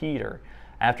by Peter,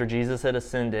 after Jesus had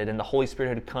ascended and the Holy Spirit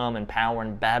had come in power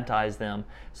and baptized them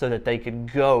so that they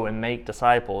could go and make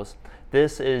disciples,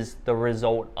 this is the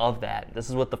result of that. This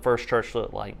is what the first church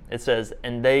looked like. It says,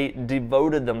 "And they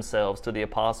devoted themselves to the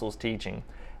apostles' teaching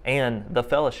and the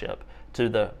fellowship, to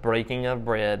the breaking of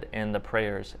bread and the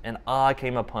prayers. And awe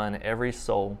came upon every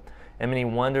soul, and many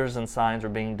wonders and signs were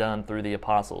being done through the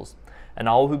apostles. And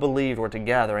all who believed were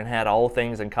together and had all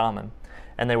things in common.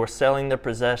 And they were selling their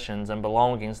possessions and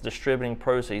belongings, distributing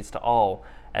proceeds to all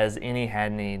as any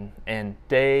had need. And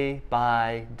day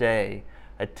by day,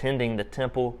 attending the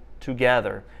temple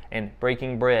together and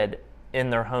breaking bread in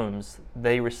their homes,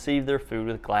 they received their food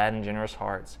with glad and generous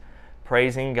hearts,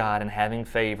 praising God and having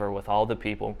favor with all the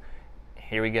people."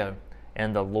 Here we go.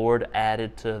 "And the Lord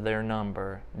added to their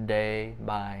number day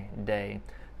by day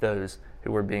those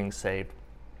who were being saved."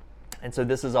 And so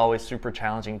this is always super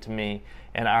challenging to me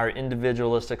in our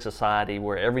individualistic society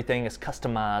where everything is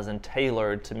customized and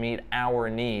tailored to meet our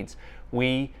needs.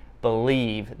 We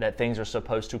believe that things are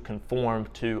supposed to conform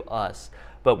to us.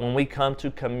 But when we come to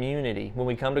community, when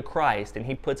we come to Christ and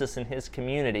he puts us in his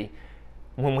community,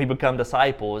 when we become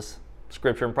disciples,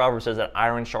 Scripture in Proverbs says that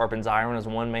iron sharpens iron as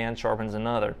one man sharpens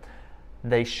another.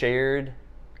 They shared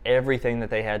everything that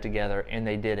they had together and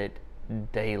they did it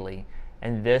daily.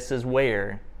 And this is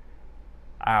where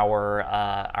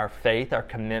our faith, our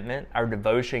commitment, our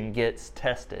devotion gets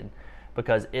tested,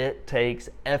 because it takes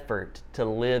effort to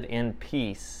live in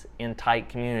peace in tight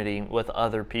community with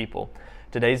other people.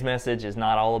 Today's message is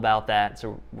not all about that,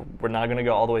 so we're not going to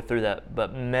go all the way through that,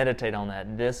 but meditate on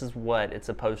that. This is what it's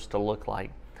supposed to look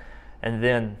like. And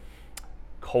then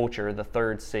culture, the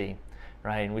third C,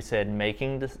 right? And we said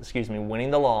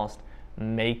winning the lost,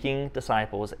 making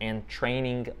disciples, and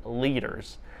training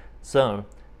leaders. So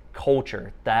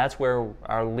culture, that's where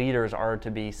our leaders are to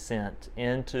be sent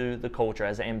into the culture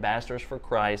as ambassadors for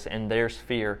Christ and their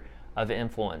sphere of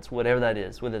influence, whatever that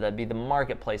is, whether that be the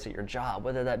marketplace at your job,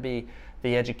 whether that be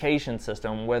the education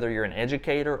system, whether you're an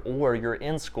educator or you're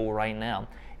in school right now,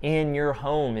 in your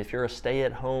home, if you're a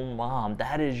stay-at-home mom,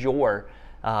 that is your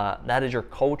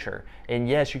culture. And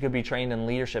yes, you could be trained in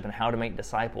leadership and how to make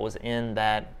disciples in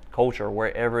that culture,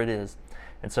 wherever it is.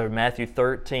 And so Matthew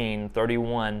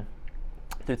 13:31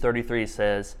 through 33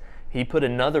 says, "He put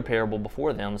another parable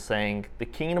before them, saying, The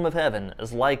kingdom of heaven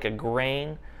is like a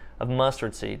grain of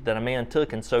mustard seed that a man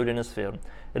took and sowed in his field.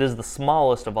 It is the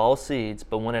smallest of all seeds,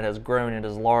 but when it has grown, it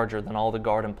is larger than all the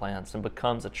garden plants and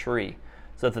becomes a tree,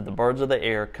 so that the birds of the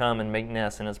air come and make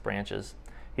nests in its branches.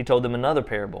 He told them another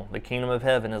parable. The kingdom of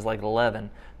heaven is like leaven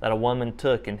that a woman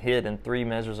took and hid in 3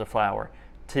 measures of flour,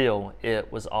 till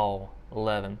it was all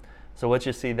leavened." So what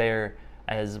you see there,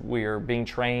 as we are being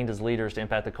trained as leaders to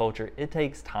impact the culture, it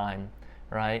takes time,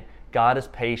 right? God is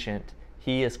patient.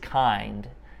 He is kind.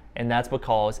 And that's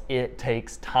because it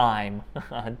takes time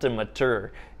to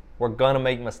mature. We're going to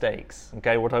make mistakes.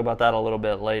 Okay, we'll talk about that a little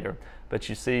bit later. But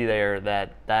you see there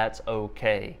that that's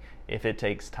okay if it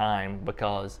takes time,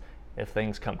 because if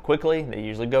things come quickly, they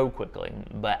usually go quickly.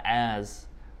 But as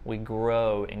we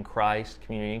grow in Christ,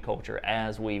 community, and culture,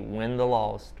 as we win the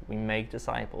lost, we make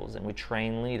disciples, and we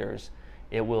train leaders,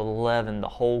 it will leaven the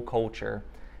whole culture,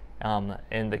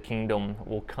 and the kingdom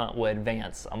will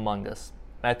advance among us.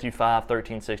 Matthew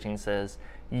 5:13-16 says,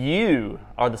 "You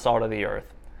are the salt of the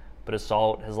earth, but if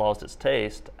salt has lost its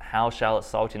taste, how shall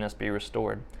its saltiness be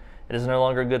restored? It is no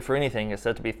longer good for anything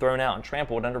except to be thrown out and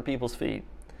trampled under people's feet.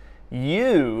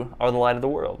 You are the light of the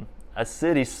world. A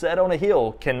city set on a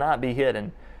hill cannot be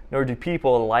hidden, nor do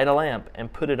people light a lamp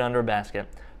and put it under a basket,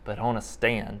 but on a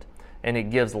stand, and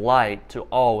it gives light to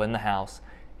all in the house.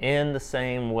 In the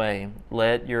same way,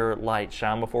 let your light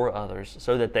shine before others,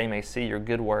 so that they may see your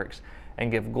good works and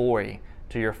give glory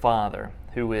to your Father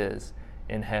who is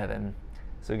in heaven."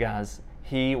 So guys,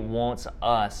 He wants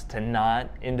us to not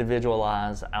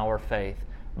individualize our faith,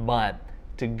 but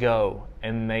to go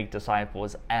and make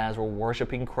disciples as we're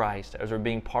worshiping Christ, as we're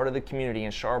being part of the community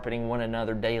and sharpening one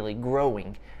another daily,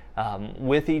 growing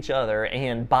with each other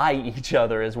and by each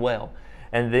other as well.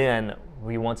 And then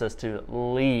He wants us to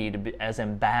lead as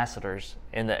ambassadors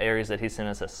in the areas that He sent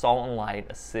us, as salt and light,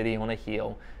 a city on a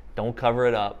hill. Don't cover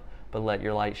it up, but let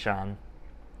your light shine.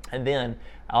 And then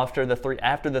after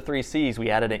the three C's, we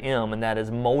added an M, and that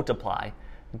is multiply.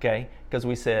 Okay, because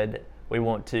we said we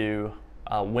want to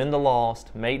win the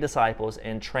lost, make disciples,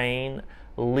 and train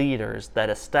leaders that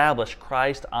establish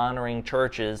Christ-honoring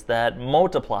churches that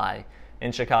multiply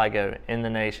in Chicago, in the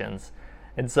nations.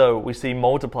 And so we see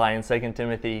multiply in 2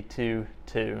 Timothy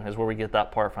 2:2 is where we get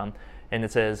that part from. And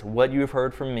it says, "What you have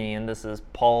heard from me," and this is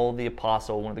Paul the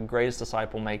Apostle, one of the greatest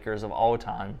disciple makers of all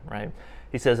time, right?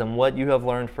 He says, "And what you have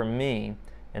learned from me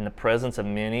in the presence of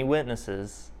many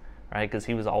witnesses," right? Because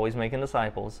he was always making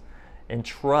disciples,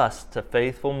 "entrust to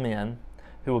faithful men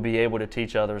who will be able to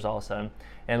teach others also."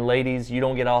 And ladies, you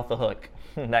don't get off the hook.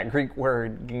 That Greek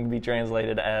word can be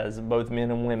translated as both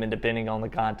men and women depending on the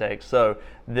context. So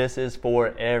this is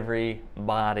for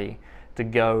everybody to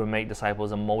go and make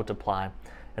disciples and multiply.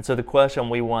 And so the question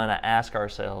we want to ask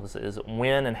ourselves is,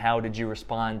 when and how did you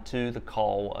respond to the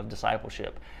call of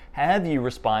discipleship? Have you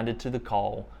responded to the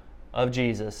call of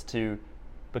Jesus to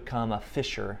become a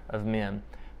fisher of men?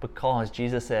 Because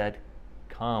Jesus said,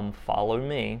 "Come, follow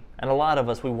me." And a lot of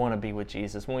us, we want to be with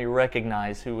Jesus. When we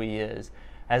recognize who He is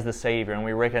as the Savior, and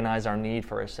we recognize our need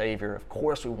for a Savior, of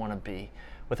course we want to be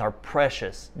with our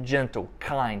precious, gentle,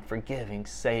 kind, forgiving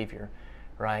Savior,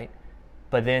 right?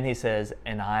 But then He says,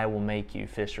 "And I will make you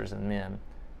fishers of men."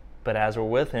 But as we're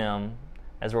with Him,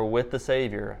 as we're with the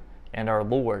Savior and our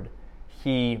Lord,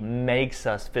 He makes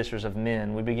us fishers of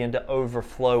men. We begin to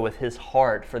overflow with His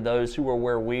heart for those who were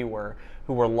where we were,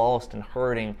 who were lost and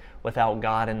hurting without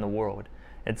God in the world.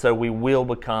 And so we will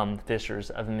become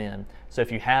fishers of men. So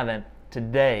if you haven't,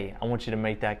 today I want you to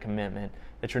make that commitment,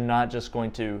 that you're not just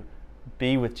going to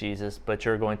be with Jesus, but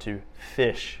you're going to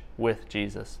fish with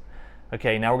Jesus.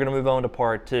 Okay, now we're going to move on to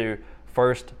part two.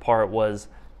 First part was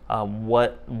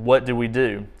what do we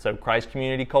do? So Christ,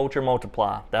 community, culture,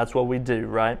 multiply. That's what we do,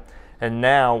 right? And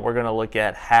now we're going to look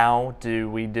at how do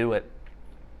we do it.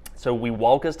 So we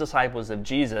walk as disciples of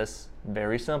Jesus,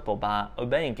 very simple, by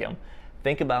obeying Him.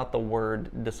 Think about the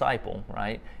word disciple,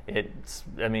 right?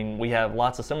 We have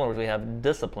lots of similars. We have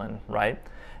discipline, right?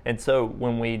 And so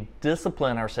when we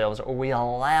discipline ourselves, or we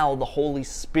allow the Holy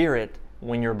Spirit,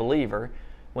 when you're a believer,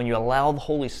 when you allow the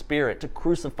Holy Spirit to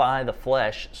crucify the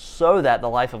flesh so that the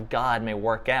life of God may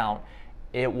work out,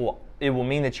 it will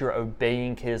mean that you're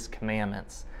obeying His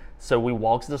commandments. So we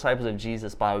walk as disciples of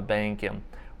Jesus by obeying Him.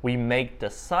 We make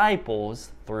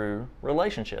disciples through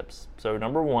relationships. So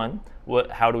number one,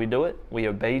 how do we do it? We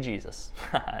obey Jesus.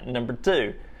 Number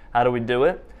two, how do we do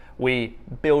it? We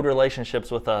build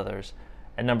relationships with others.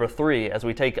 And number three, as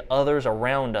we take others with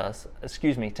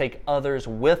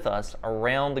us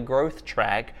around the growth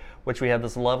track, which we have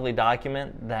this lovely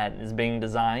document that is being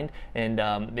designed, and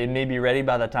it may be ready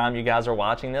by the time you guys are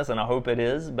watching this, and I hope it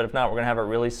is, but if not, we're going to have it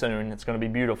really soon. It's going to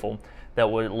be beautiful.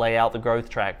 That will lay out the growth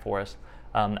track for us.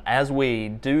 As we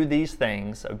do these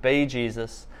things, obey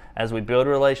Jesus, as we build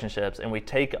relationships, and we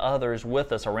take others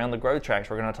with us around the growth tracks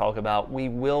we're going to talk about, we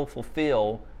will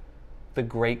fulfill the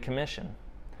Great Commission.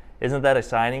 Isn't that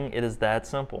exciting? It is that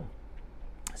simple.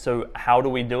 So how do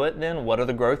we do it then? What are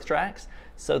the growth tracks?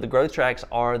 So the growth tracks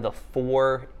are the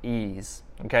 4 E's.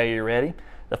 Okay, you ready?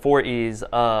 The 4 E's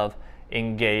of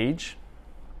engage,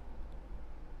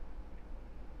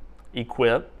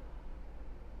 equip,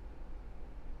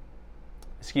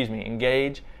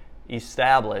 engage,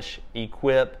 establish,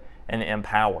 equip, and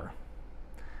empower.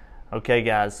 Okay,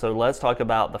 guys, so let's talk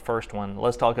about the first one.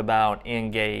 Let's talk about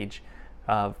engage.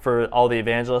 For all the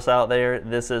evangelists out there,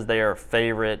 this is their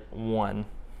favorite one.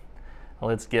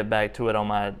 Let's get back to it on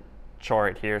my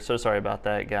chart here. So sorry about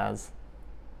that, guys.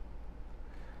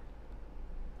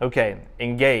 Okay,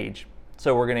 engage.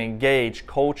 So we're going to engage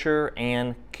culture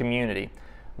and community.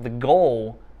 The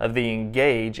goal of the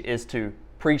engage is to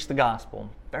preach the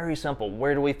gospel. Very simple.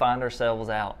 Where do we find ourselves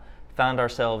at?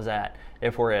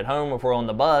 If we're at home, if we're on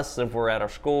the bus, if we're at our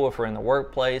school, if we're in the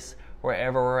workplace,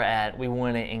 wherever we're at, we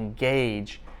want to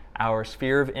engage our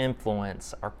sphere of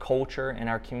influence, our culture, and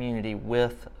our community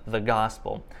with the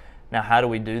gospel. Now, how do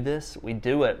we do this? We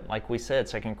do it, like we said,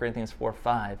 2 Corinthians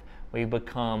 4:5. We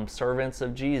become servants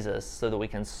of Jesus so that we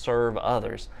can serve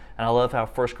others. And I love how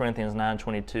 1 Corinthians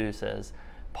 9:22 says,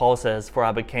 Paul says, "For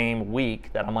I became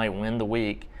weak that I might win the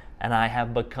weak, and I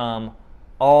have become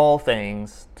all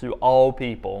things to all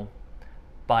people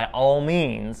by all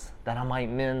means that I might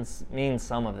mean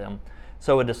some of them."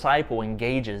 So a disciple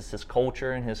engages his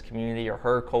culture and his community, or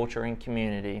her culture and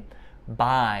community,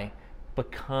 by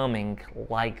becoming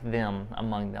like them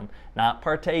among them. Not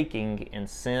partaking in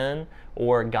sin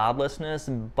or godlessness,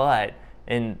 but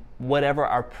in whatever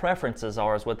our preferences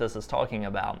are is what this is talking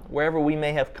about. Wherever we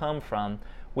may have come from,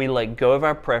 we let go of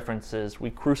our preferences, we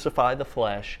crucify the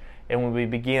flesh, and we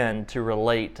begin to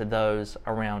relate to those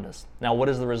around us. Now, what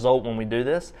is the result when we do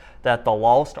this? That the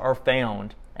lost are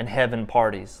found and heaven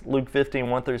parties. Luke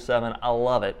 15:1-7, I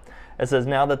love it. It says,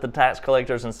 "Now that the tax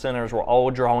collectors and sinners were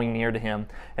all drawing near to him,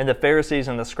 and the Pharisees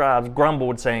and the scribes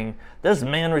grumbled, saying, 'This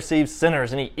man receives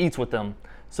sinners, and he eats with them.'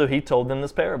 So he told them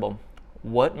this parable.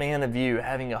 What man of you,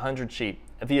 having 100 sheep,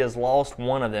 if he has lost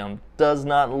one of them, does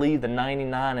not leave the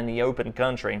 99 in the open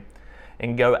country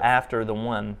and go after the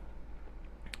one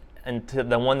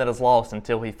that is lost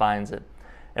until he finds it?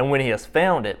 And when he has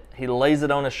found it, he lays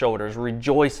it on his shoulders,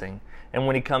 rejoicing. And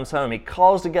when he comes home, he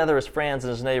calls together his friends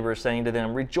and his neighbors, saying to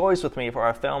them, 'Rejoice with me, for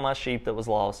I found my sheep that was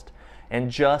lost.' And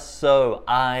just so,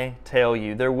 I tell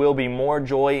you, there will be more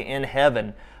joy in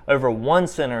heaven over one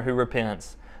sinner who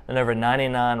repents than over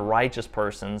 99 righteous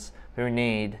persons who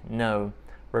need no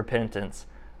repentance."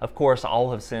 Of course,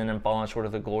 all have sinned and fallen short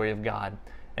of the glory of God.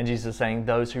 And Jesus is saying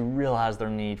those who realize their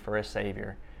need for a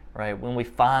Savior, right? When we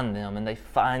find them and they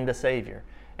find the Savior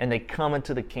and they come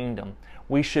into the kingdom,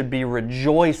 we should be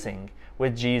rejoicing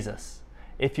with Jesus.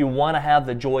 If you want to have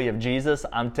the joy of Jesus,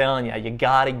 I'm telling you, you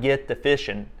got to get to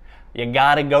fishing. You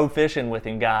got to go fishing with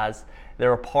Him, guys.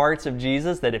 There are parts of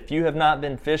Jesus that if you have not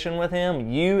been fishing with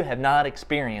Him, you have not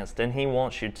experienced, and He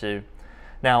wants you to.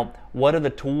 Now, what are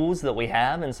the tools that we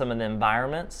have in some of the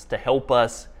environments to help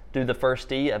us do the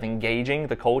first E of engaging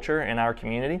the culture in our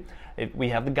community? We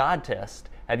have the God Test.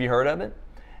 Have you heard of it?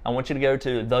 I want you to go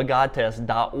to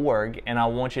thegodtest.org, and I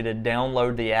want you to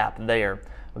download the app there.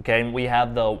 Okay, and we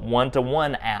have the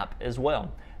one-to-one app as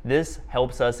well. This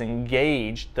helps us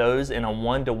engage those in a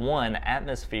one-to-one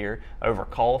atmosphere over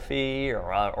coffee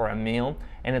or a meal.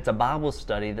 And it's a Bible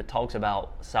study that talks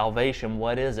about salvation.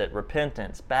 What is it?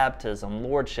 Repentance, baptism,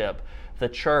 lordship, the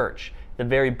church, the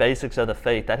very basics of the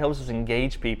faith. That helps us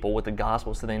engage people with the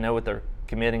gospel so they know what they're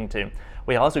committing to.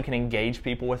 We also can engage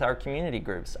people with our community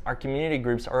groups. Our community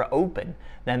groups are open.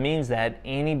 That means that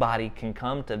anybody can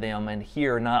come to them and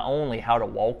hear not only how to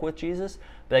walk with Jesus,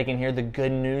 but they can hear the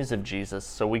good news of Jesus.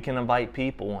 So we can invite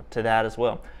people to that as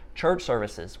well. Church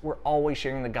services. We're always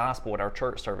sharing the gospel at our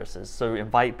church services. So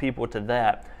invite people to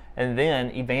that. And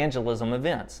then evangelism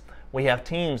events. We have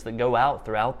teams that go out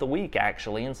throughout the week,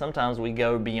 actually, and sometimes we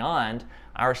go beyond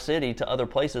our city to other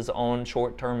places on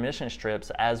short-term mission trips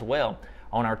as well,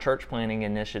 on our church planning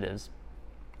initiatives.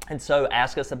 And so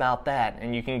ask us about that,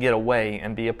 and you can get away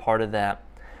and be a part of that.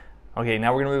 Okay,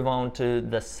 now we're going to move on to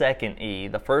the second E.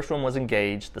 The first one was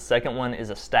engage. The second one is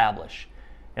establish.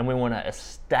 And we want to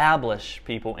establish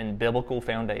people in biblical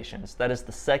foundations. That is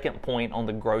the second point on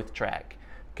the growth track.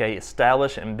 Okay,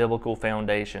 establish in biblical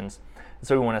foundations.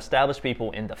 So we want to establish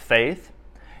people in the faith,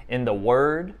 in the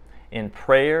Word, in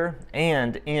prayer,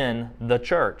 and in the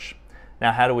church.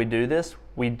 Now, how do we do this?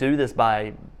 We do this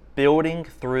by building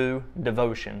through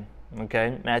devotion.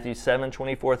 Okay, Matthew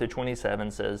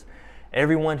 7:24-27 says,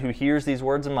 "Everyone who hears these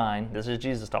words of mine," this is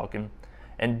Jesus talking,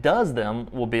 "and does them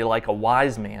will be like a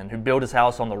wise man who built his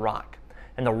house on the rock.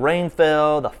 And the rain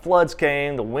fell, the floods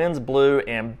came, the winds blew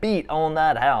and beat on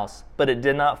that house, but it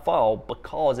did not fall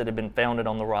because it had been founded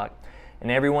on the rock. And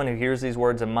everyone who hears these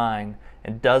words of mine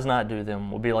and does not do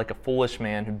them will be like a foolish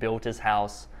man who built his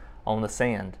house on the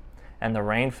sand. And the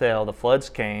rain fell, the floods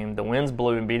came, the winds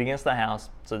blew and beat against the house."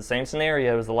 So the same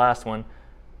scenario as the last one,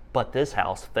 but this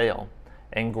house fell,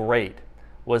 and great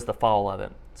was the fall of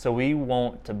it. So we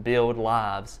want to build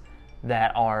lives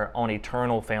that are on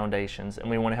eternal foundations, and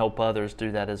we want to help others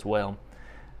do that as well.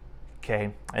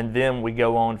 Okay, and then we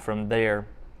go on from there.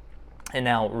 And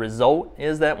now, result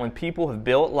is that when people have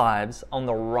built lives on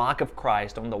the rock of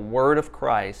Christ, on the Word of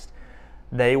Christ,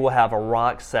 they will have a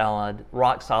rock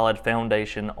solid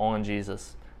foundation on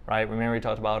Jesus. Right? Remember we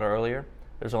talked about it earlier?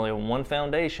 There's only one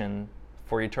foundation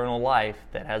for eternal life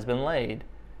that has been laid,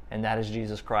 and that is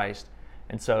Jesus Christ.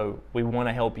 And so we want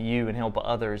to help you and help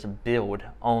others build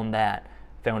on that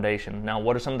foundation. Now,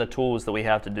 what are some of the tools that we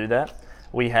have to do that?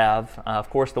 We have, of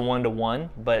course, the one-to-one,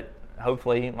 but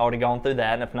hopefully you've already gone through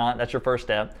that, and if not, that's your first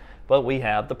step. But we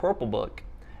have the Purple Book.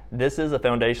 This is a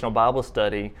foundational Bible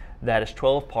study that is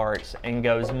 12 parts and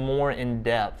goes more in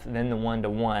depth than the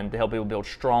one-to-one to help people build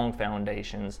strong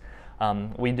foundations.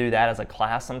 We do that as a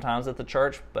class sometimes at the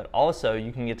church, but also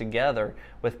you can get together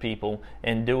with people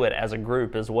and do it as a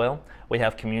group as well. We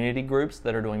have community groups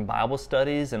that are doing Bible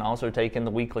studies and also taking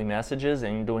the weekly messages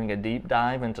and doing a deep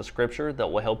dive into Scripture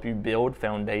that will help you build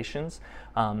foundations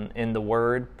in the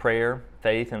Word, prayer,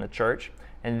 faith, and the church.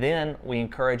 And then we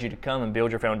encourage you to come and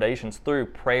build your foundations through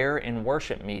prayer and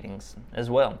worship meetings as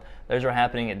well. Those are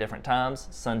happening at different times.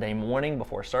 Sunday morning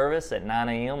before service at 9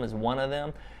 a.m. is one of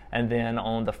them. And then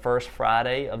on the first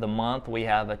Friday of the month, we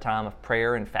have a time of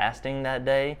prayer and fasting that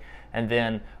day. And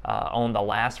then on the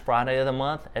last Friday of the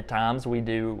month, at times we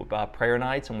do prayer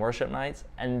nights and worship nights.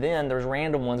 And then there's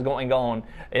random ones going on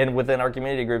within our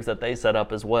community groups that they set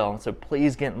up as well. So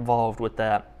please get involved with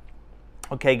that.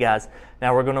 Okay, guys,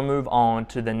 now we're going to move on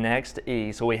to the next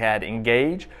E. So we had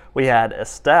engage, we had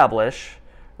establish,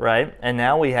 right? And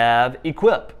now we have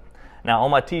equip. Now, all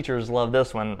my teachers love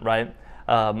this one, right?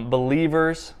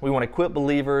 Believers, we want to equip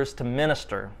believers to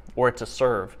minister or to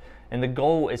serve. And the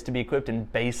goal is to be equipped in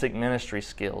basic ministry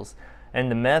skills. And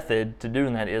the method to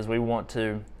doing that is we want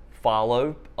to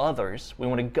follow others. We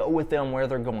want to go with them where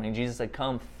they're going. Jesus said,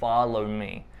 come follow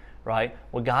me, right?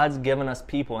 Well, God's given us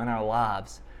people in our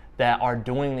lives that are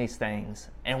doing these things,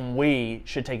 and we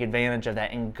should take advantage of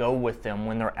that and go with them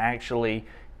when they're actually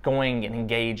going and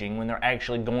engaging, when they're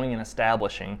actually going and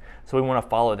establishing. So we want to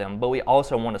follow them, but we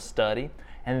also want to study,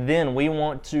 and then we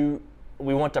want to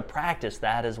practice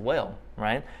that as well,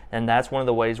 right? And that's one of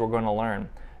the ways we're going to learn.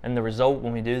 And the result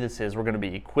when we do this is we're going to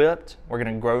be equipped, we're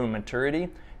going to grow in maturity,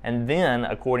 and then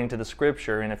according to the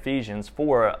scripture in Ephesians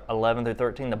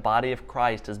 4:11-13, the body of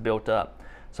Christ is built up.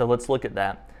 So let's look at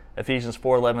that. Ephesians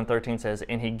 4:11-13 says,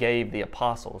 and he gave the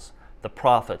apostles, the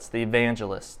prophets, the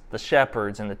evangelists, the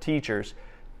shepherds, and the teachers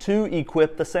to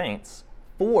equip the saints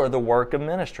for the work of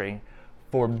ministry,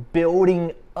 for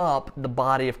building up the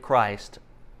body of Christ.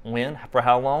 When? For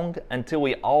how long? Until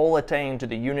we all attain to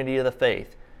the unity of the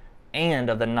faith and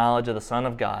of the knowledge of the Son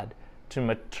of God, to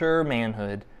mature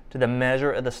manhood, to the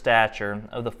measure of the stature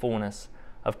of the fullness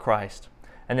of Christ.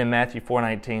 And then Matthew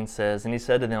 4:19 says, and he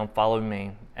said to them, follow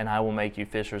me, and I will make you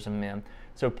fishers of men.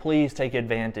 So please take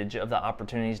advantage of the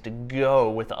opportunities to go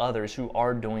with others who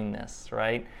are doing this,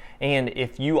 right? And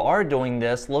if you are doing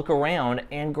this, look around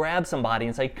and grab somebody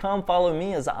and say, come follow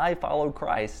me as I follow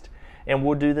Christ. And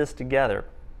we'll do this together.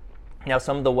 Now,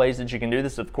 some of the ways that you can do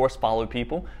this, of course, follow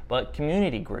people, but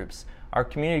community groups. Our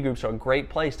community groups are a great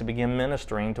place to begin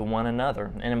ministering to one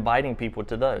another and inviting people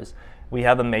to those. We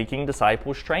have a Making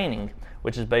Disciples training,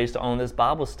 which is based on this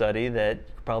Bible study that you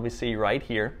can probably see right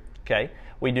here. Okay,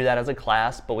 we do that as a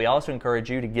class, but we also encourage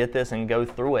you to get this and go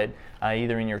through it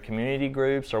either in your community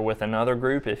groups or with another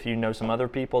group if you know some other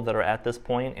people that are at this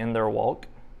point in their walk.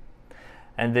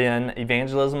 And then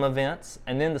evangelism events,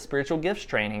 and then the spiritual gifts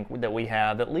training that we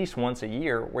have at least once a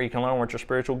year where you can learn what your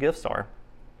spiritual gifts are.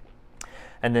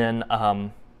 And then,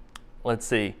 let's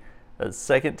see, 2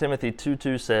 Timothy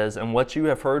 2:2 says, and what you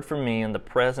have heard from me in the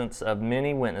presence of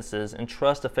many witnesses,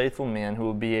 entrust to faithful men who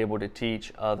will be able to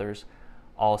teach others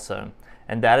also.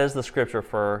 And that is the scripture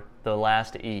for the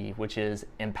last E, which is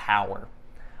empower.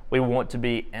 We want to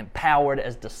be empowered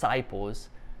as disciples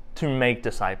to make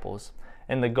disciples.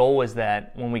 And the goal is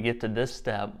that when we get to this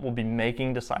step, we'll be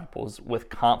making disciples with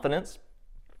confidence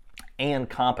and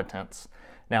competence.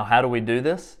 Now, how do we do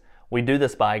this? We do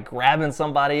this by grabbing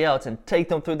somebody else and take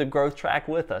them through the growth track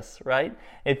with us, right?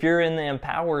 If you're in the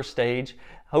empower stage,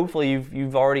 hopefully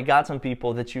you've already got some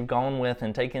people that you've gone with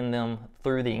and taken them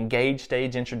through the engage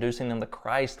stage, introducing them to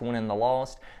Christ, winning the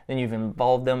lost. Then you've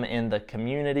involved them in the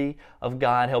community of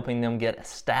God, helping them get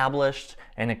established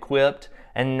and equipped.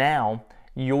 And now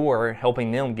you're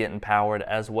helping them get empowered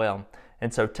as well.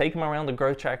 And so take them around the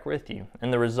growth track with you.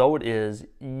 And the result is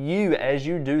as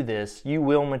you do this, you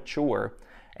will mature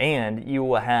and you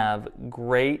will have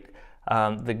great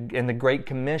And the Great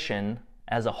Commission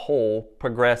as a whole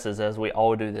progresses as we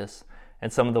all do this.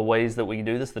 And some of the ways that we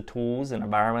do this, the tools and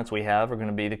environments we have, are going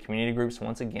to be the community groups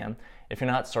once again. If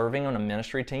you're not serving on a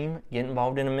ministry team, get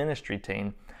involved in a ministry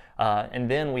team. And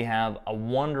then we have a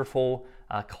wonderful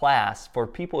class for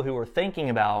people who are thinking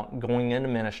about going into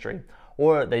ministry,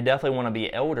 or they definitely want to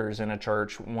be elders in a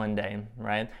church one day,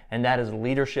 right? And that is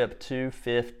Leadership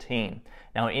 215.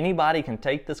 Now, anybody can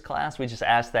take this class. We just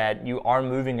ask that you are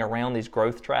moving around these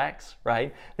growth tracks,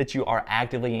 right? That you are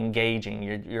actively engaging,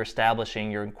 you're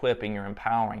establishing, you're equipping, you're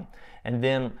empowering. And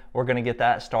then we're going to get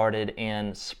that started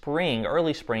in spring,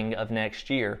 early spring of next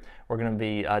year. We're going to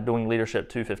be doing Leadership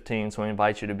 215, so we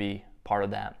invite you to be part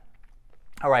of that.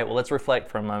 All right, well, let's reflect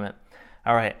for a moment.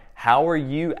 All right, how are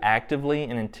you actively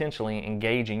and intentionally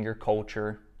engaging your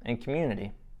culture and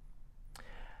community?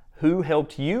 Who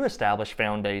helped you establish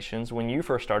foundations when you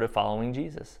first started following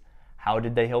Jesus? How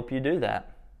did they help you do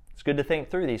that? It's good to think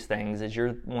through these things as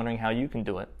you're wondering how you can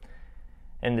do it.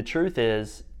 And the truth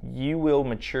is, you will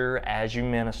mature as you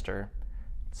minister.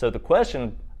 So the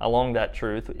question along that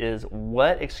truth is,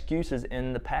 what excuses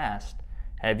in the past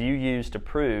have you used to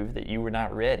prove that you were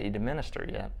not ready to minister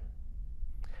yet?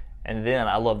 And then,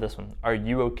 I love this one, are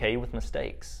you okay with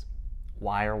mistakes?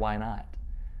 Why or why not?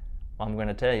 Well, I'm going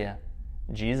to tell you,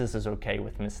 Jesus is okay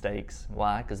with mistakes.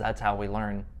 Why? Because that's how we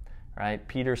learn, right?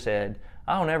 Peter said,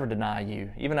 I don't ever deny you,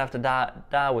 even have to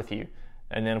die with you.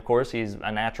 And then, of course, he's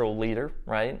a natural leader,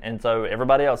 right? And so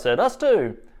everybody else said, us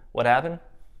too. What happened?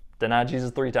 Denied Jesus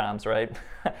 3 times, right?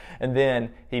 And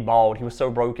then he bawled. He was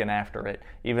so broken after it,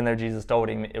 even though Jesus told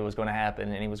him it was going to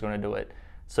happen and he was going to do it.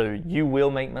 So you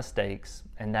will make mistakes,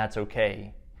 and that's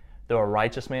okay. Though a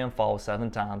righteous man falls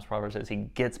 7 times, Proverbs says, he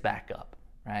gets back up,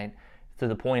 right? So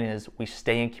the point is, we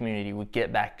stay in community, we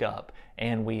get back up,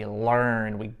 and we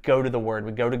learn, we go to the Word,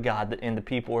 we go to God, and the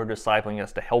people who are discipling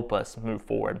us to help us move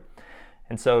forward.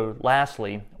 And so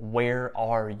lastly, where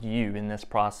are you in this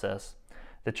process?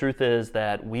 The truth is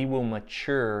that we will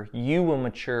mature, you will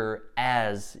mature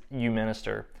as you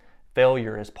minister.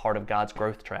 Failure is part of God's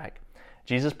growth track.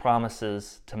 Jesus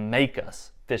promises to make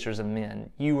us fishers of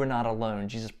men. You are not alone.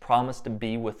 Jesus promised to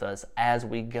be with us as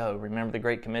we go. Remember the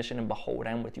Great Commission, and behold,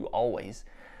 I am with you always,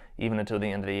 even until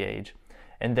the end of the age.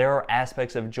 And there are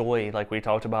aspects of joy, like we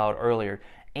talked about earlier,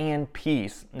 and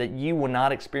peace that you will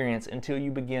not experience until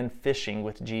you begin fishing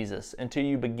with Jesus, until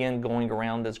you begin going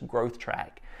around this growth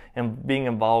track and being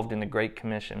involved in the Great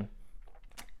Commission.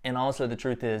 And also the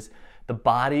truth is, the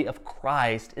body of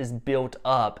Christ is built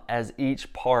up as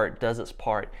each part does its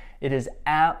part. It is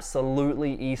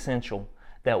absolutely essential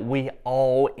that we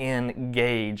all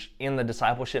engage in the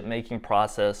discipleship making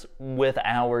process with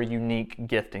our unique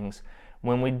giftings.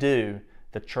 When we do,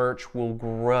 the church will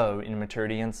grow in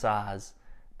maturity and size,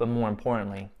 but more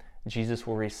importantly, Jesus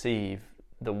will receive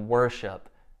the worship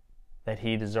that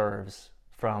he deserves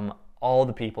from all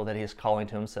the people that he is calling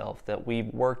to himself, that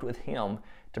we've worked with him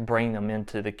to bring them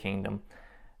into the kingdom.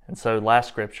 And so last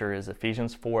scripture is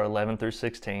Ephesians 4:11 through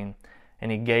 16. And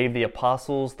he gave the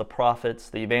apostles, the prophets,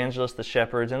 the evangelists, the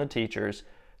shepherds, and the teachers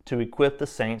to equip the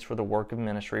saints for the work of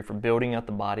ministry, for building up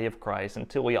the body of Christ,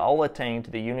 until we all attain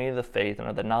to the unity of the faith and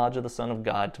of the knowledge of the Son of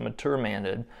God, to mature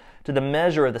manhood, to the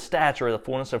measure of the stature of the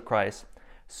fullness of Christ,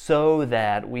 so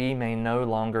that we may no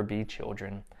longer be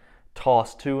children,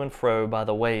 tossed to and fro by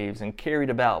the waves and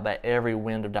carried about by every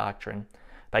wind of doctrine,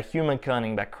 by human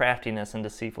cunning, by craftiness and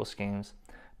deceitful schemes,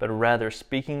 but rather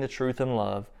speaking the truth in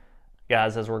love.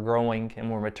 Guys, as we're growing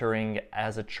and we're maturing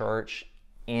as a church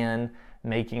in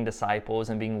making disciples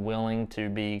and being willing to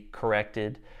be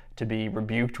corrected, to be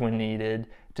rebuked when needed,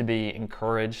 to be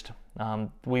encouraged,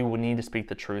 we will need to speak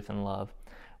the truth in love.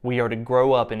 We are to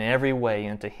grow up in every way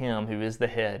into him who is the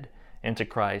head, into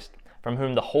Christ, from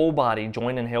whom the whole body,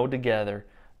 joined and held together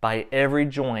by every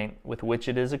joint with which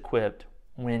it is equipped,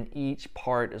 when each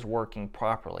part is working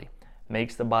properly,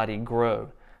 makes the body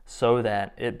grow so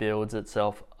that it builds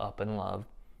itself up in love.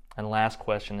 And last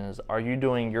question is, are you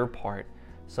doing your part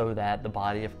so that the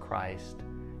body of Christ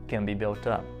can be built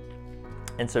up?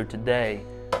 And so today,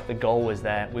 the goal is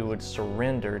that we would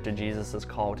surrender to Jesus'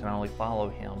 call to not only follow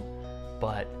him,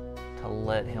 but to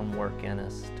let him work in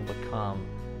us to become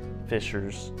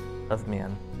fishers of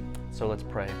men. So let's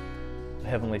pray.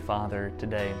 Heavenly Father,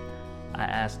 today I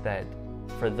ask that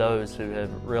for those who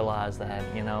have realized that,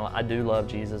 I do love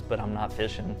Jesus, but I'm not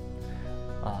fishing.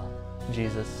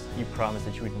 Jesus, you promised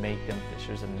that you would make them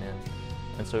fishers of men.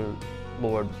 And so,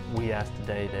 Lord, we ask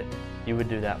today that you would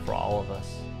do that for all of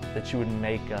us, that you would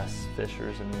make us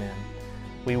fishers of men.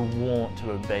 We want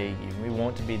to obey you. We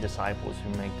want to be disciples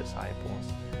who make disciples.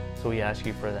 So we ask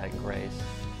you for that grace.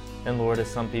 And Lord, as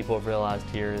some people have realized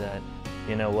here that,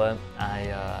 you know what,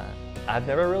 I've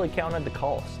never really counted the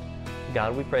cost.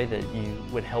 God, we pray that you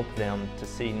would help them to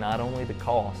see not only the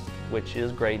cost, which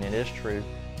is great and it is true,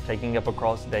 taking up a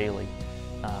cross daily,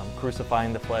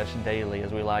 crucifying the flesh daily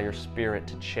as we allow your Spirit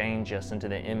to change us into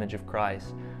the image of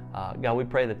Christ. God, we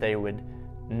pray that they would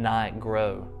not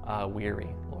grow weary,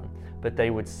 Lord, but they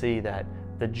would see that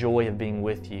the joy of being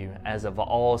with you as of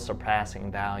all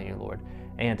surpassing value, Lord,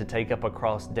 and to take up a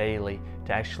cross daily,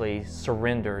 to actually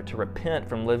surrender, to repent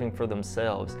from living for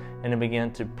themselves, and to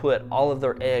begin to put all of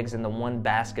their eggs in the one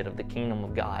basket of the kingdom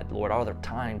of God, Lord, all their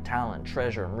time, talent,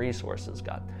 treasure, and resources,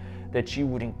 God, that you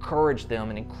would encourage them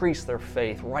and increase their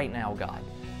faith right now, God.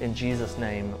 In Jesus'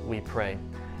 name we pray.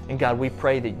 And God, we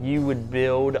pray that you would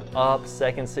build up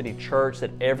Second City Church,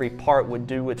 that every part would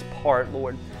do its part,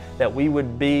 Lord, that we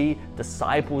would be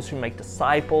disciples who make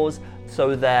disciples,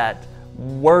 so that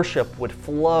worship would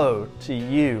flow to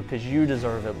you because you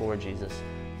deserve it, Lord Jesus.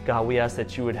 God, we ask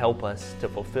that you would help us to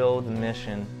fulfill the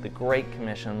mission, the Great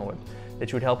Commission, Lord,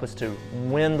 that you would help us to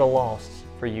win the lost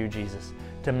for you, Jesus,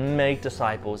 to make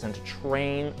disciples and to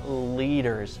train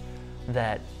leaders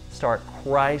that start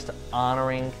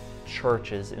Christ-honoring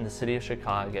churches in the city of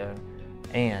Chicago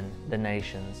and the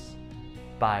nations.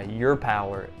 By your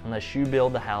power, unless you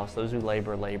build the house, those who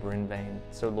labor, labor in vain.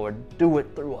 So Lord, do it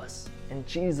through us. In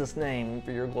Jesus' name,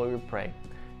 for your glory we pray.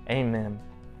 Amen.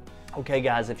 Okay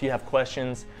guys, if you have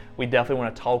questions, we definitely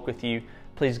want to talk with you.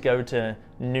 Please go to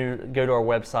our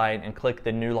website and click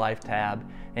the New Life tab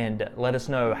and let us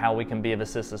know how we can be of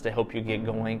assistance to help you get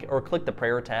going, or click the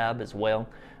prayer tab as well.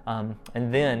 And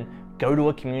then go to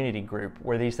a community group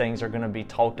where these things are going to be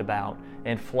talked about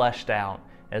and fleshed out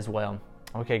as well.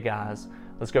 Okay guys,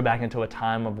 let's go back into a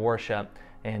time of worship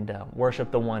and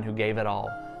worship the one who gave it all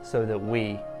so that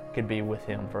we could be with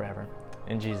him forever.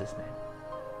 In Jesus' name.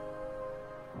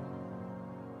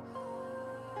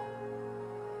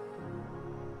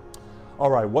 All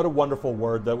right, what a wonderful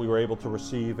word that we were able to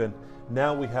receive. And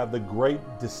now we have the great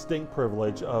distinct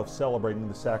privilege of celebrating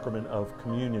the sacrament of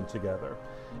communion together.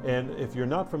 And if you're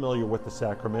not familiar with the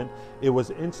sacrament, it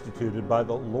was instituted by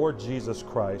the Lord Jesus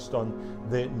Christ on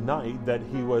the night that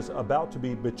he was about to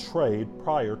be betrayed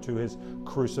prior to his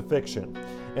crucifixion.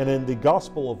 And in the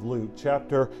Gospel of Luke,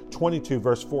 chapter 22,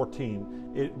 verse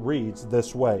 14, it reads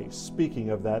this way,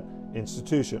 speaking of that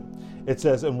institution. It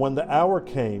says, "And when the hour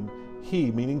came,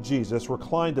 he," meaning Jesus,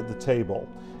 "reclined at the table,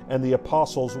 and the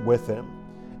apostles with him.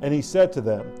 And he said to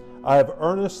them, I have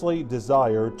earnestly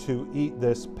desired to eat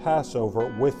this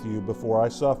Passover with you before I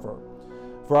suffer.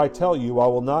 For I tell you, I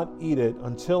will not eat it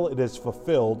until it is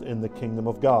fulfilled in the kingdom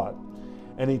of God.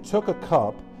 And he took a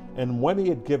cup, and when he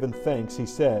had given thanks, he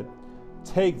said,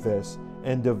 Take this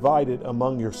and divide it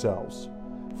among yourselves.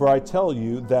 For I tell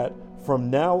you that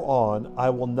from now on I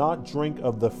will not drink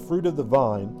of the fruit of the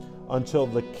vine until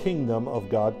the kingdom of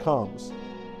God comes.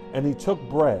 And he took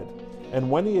bread,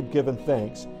 and when he had given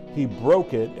thanks, he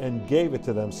broke it and gave it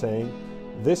to them, saying,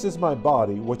 This is my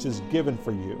body, which is given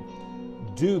for you.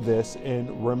 Do this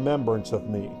in remembrance of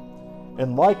me.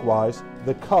 And likewise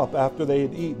the cup after they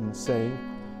had eaten, saying,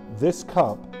 This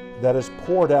cup that is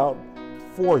poured out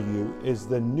for you is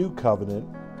the new covenant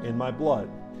in my blood.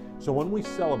 So when we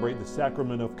celebrate the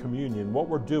sacrament of communion, what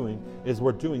we're doing is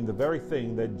we're doing the very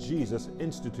thing that Jesus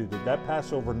instituted that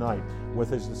Passover night with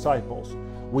his disciples.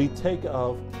 We take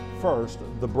of first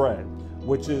the bread,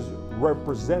 which is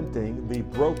representing the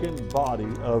broken body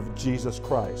of Jesus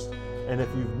Christ. And if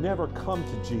you've never come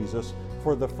to Jesus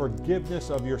for the forgiveness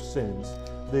of your sins,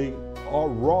 the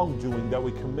wrongdoing that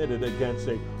we committed against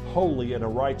a holy and a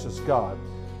righteous God,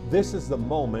 this is the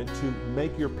moment to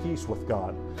make your peace with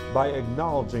God by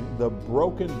acknowledging the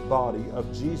broken body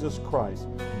of Jesus Christ,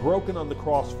 broken on the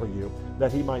cross for you,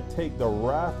 that he might take the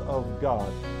wrath of God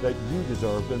that you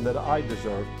deserved and that I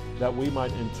deserved, that we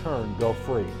might in turn go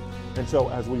free. And so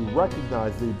as we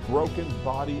recognize the broken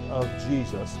body of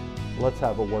Jesus, let's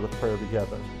have a word of prayer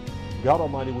together. God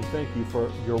Almighty, we thank you for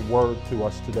your word to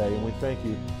us today, and we thank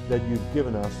you that you've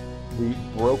given us the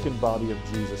broken body of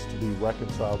Jesus to be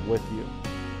reconciled with you.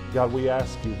 God, we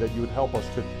ask you that you would help us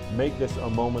to make this a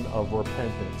moment of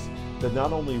repentance, that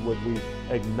not only would we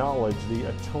acknowledge the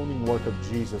atoning work of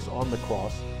Jesus on the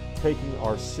cross, taking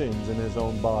our sins in his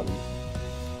own body,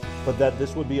 but that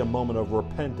this would be a moment of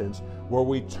repentance where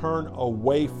we turn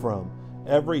away from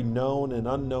every known and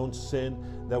unknown sin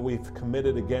that we've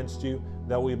committed against you,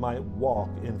 that we might walk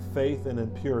in faith and in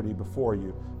purity before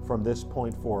you from this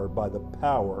point forward by the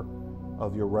power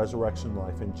of your resurrection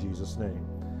life in Jesus' name.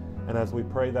 And as we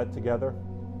pray that together,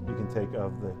 you can take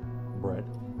of the bread.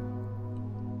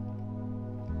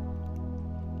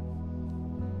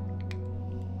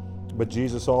 But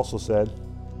Jesus also said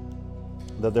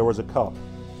that there was a cup.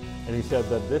 And he said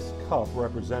that this cup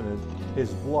represented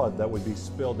his blood that would be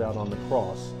spilled out on the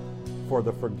cross for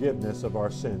the forgiveness of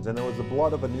our sins. And it was the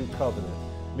blood of a new covenant,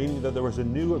 meaning that there was a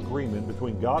new agreement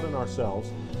between God and ourselves,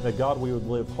 that God, we would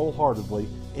live wholeheartedly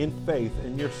in faith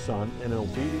in your Son and in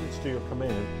obedience to your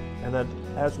command, and that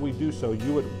as we do so,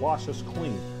 you would wash us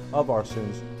clean of our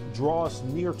sins, draw us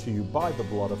near to you by the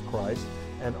blood of Christ,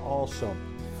 and also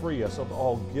free us of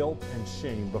all guilt and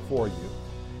shame before you.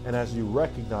 And as you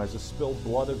recognize the spilled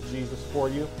blood of Jesus for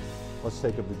you, let's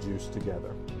take of the juice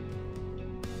together.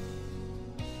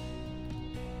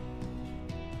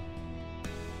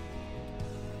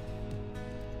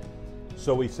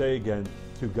 So we say again,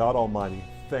 to God Almighty,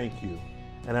 thank you.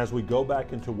 And as we go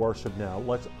back into worship now,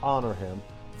 let's honor him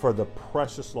for the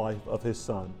precious life of his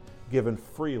Son, given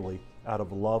freely out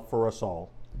of love for us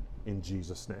all. In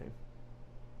Jesus' name.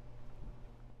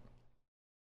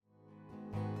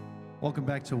 Welcome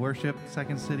back to worship,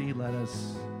 Second City. Let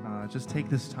us just take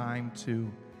this time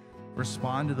to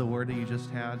respond to the word that you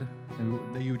just had,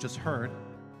 that you just heard.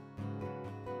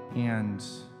 And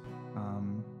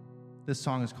this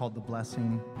song is called The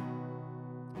Blessing.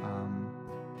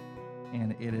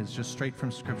 And it is just straight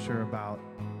from Scripture about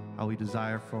how we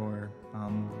desire for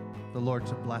the Lord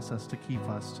to bless us, to keep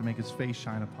us, to make his face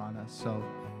shine upon us. So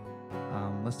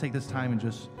let's take this time and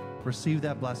just receive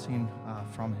that blessing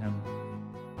from him.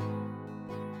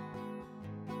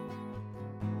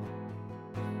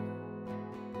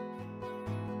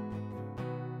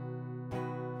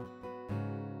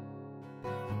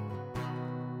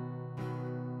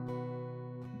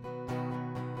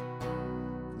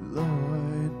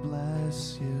 Lord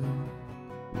bless you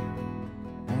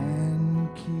and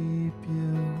keep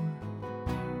you,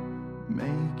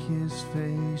 make his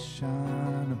face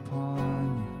shine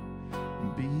upon you,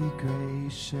 be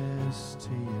gracious to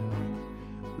you.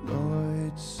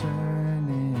 Lord turn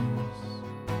his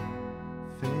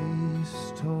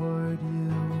face toward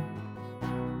you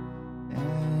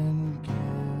and give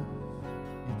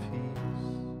you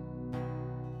peace.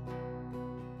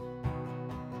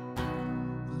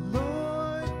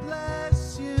 Lord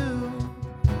bless you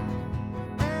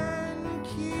and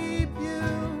keep you,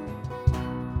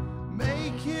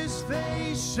 make his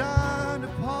face shine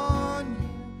upon you,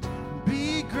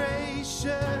 be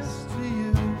gracious to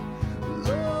you.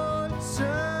 Lord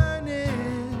turn his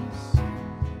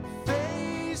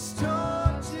face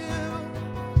towards you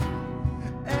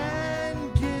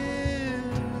and give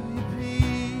you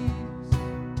peace.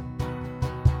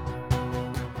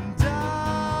 And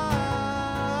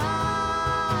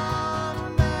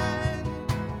amen,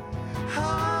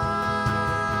 amen,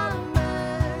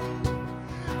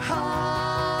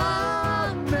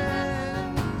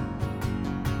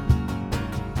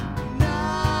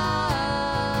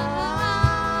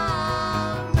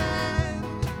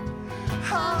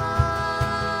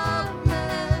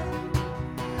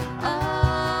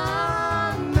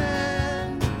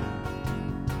 amen.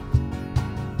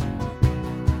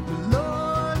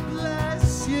 Lord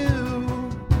bless you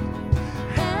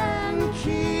and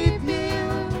keep you,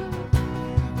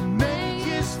 make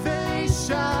his face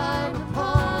shine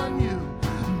upon you,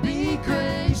 be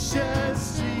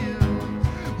gracious to you.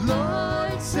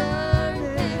 Lord turn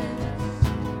his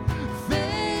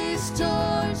face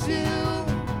towards you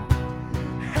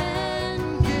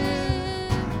and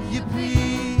give you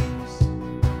peace.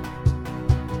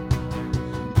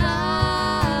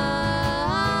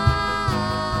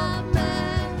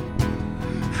 Amen,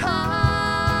 amen,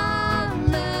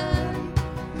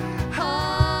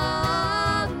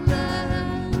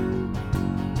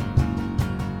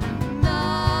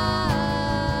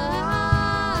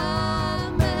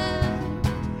 amen.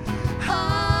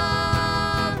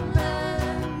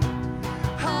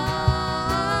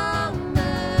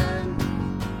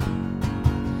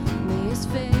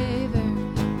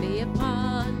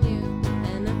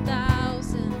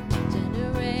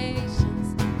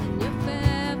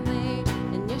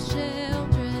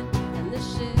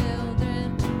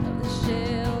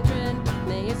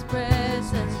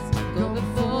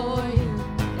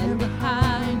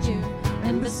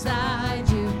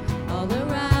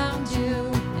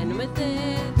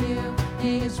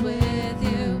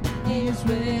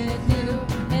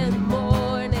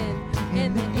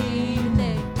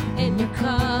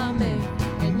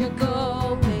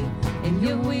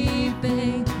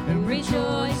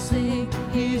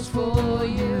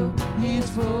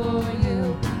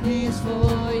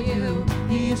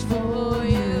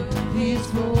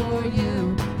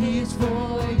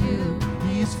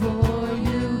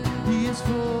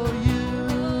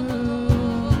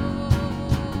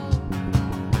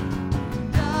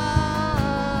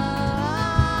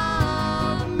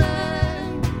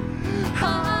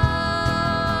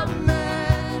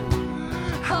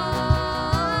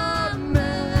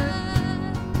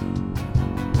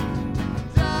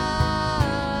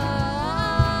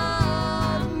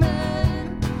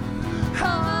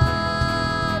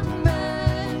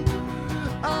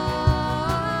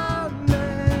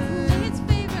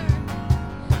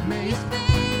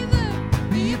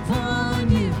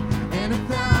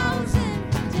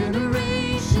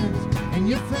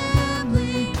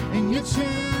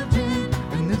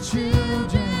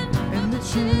 children, and the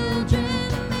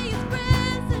children. May His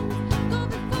presence go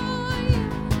before you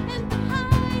and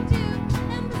behind you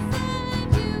and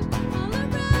beside you, all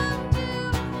around you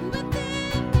and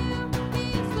within you. He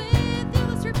is with you.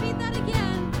 Let's repeat that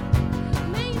again.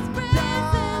 May His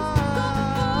presence go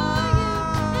before you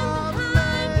and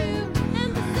behind you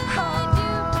and beside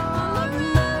you, all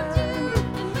around you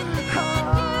and within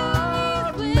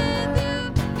you.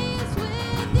 He is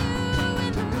with you. He is with you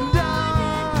in the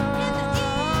morning, in the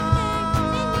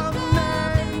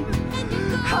evening, in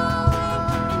your bed, in your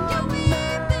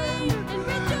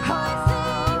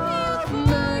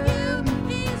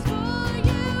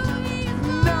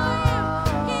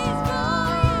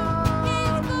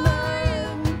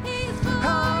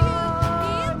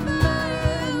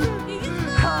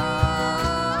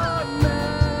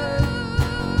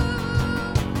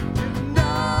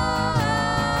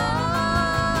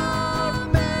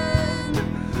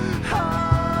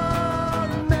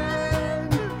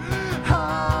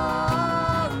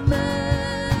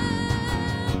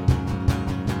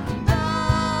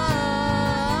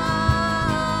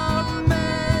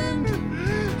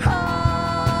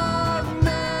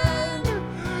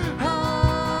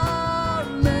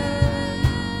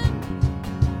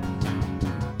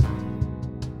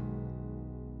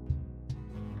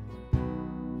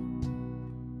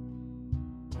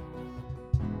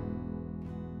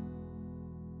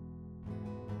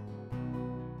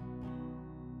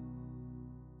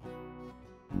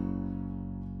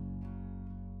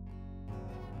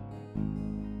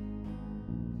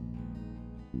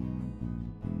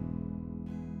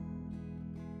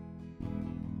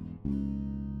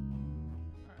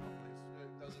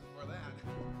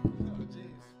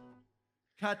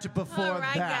Cut to before All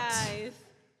right, that. guys.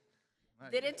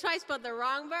 Did it twice, but the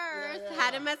wrong verse.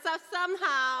 Had to mess up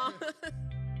somehow.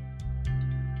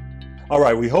 All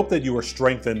right, we hope that you were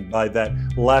strengthened by that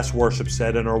last worship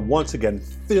set and are once again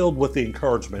filled with the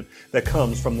encouragement that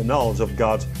comes from the knowledge of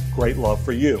God's great love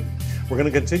for you. We're going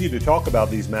to continue to talk about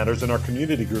these matters in our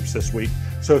community groups this week,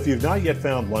 so if you've not yet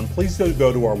found one, please do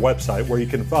go to our website where you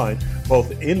can find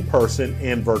both in-person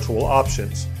and virtual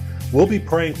options. We'll be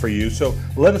praying for you, so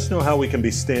let us know how we can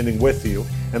be standing with you,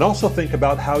 and also think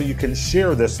about how you can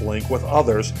share this link with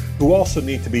others who also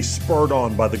need to be spurred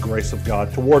on by the grace of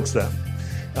God towards them.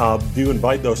 Do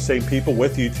invite those same people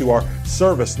with you to our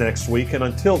service next week, and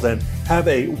until then, have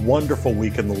a wonderful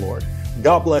week in the Lord.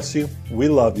 God bless you, we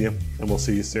love you, and we'll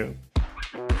see you soon.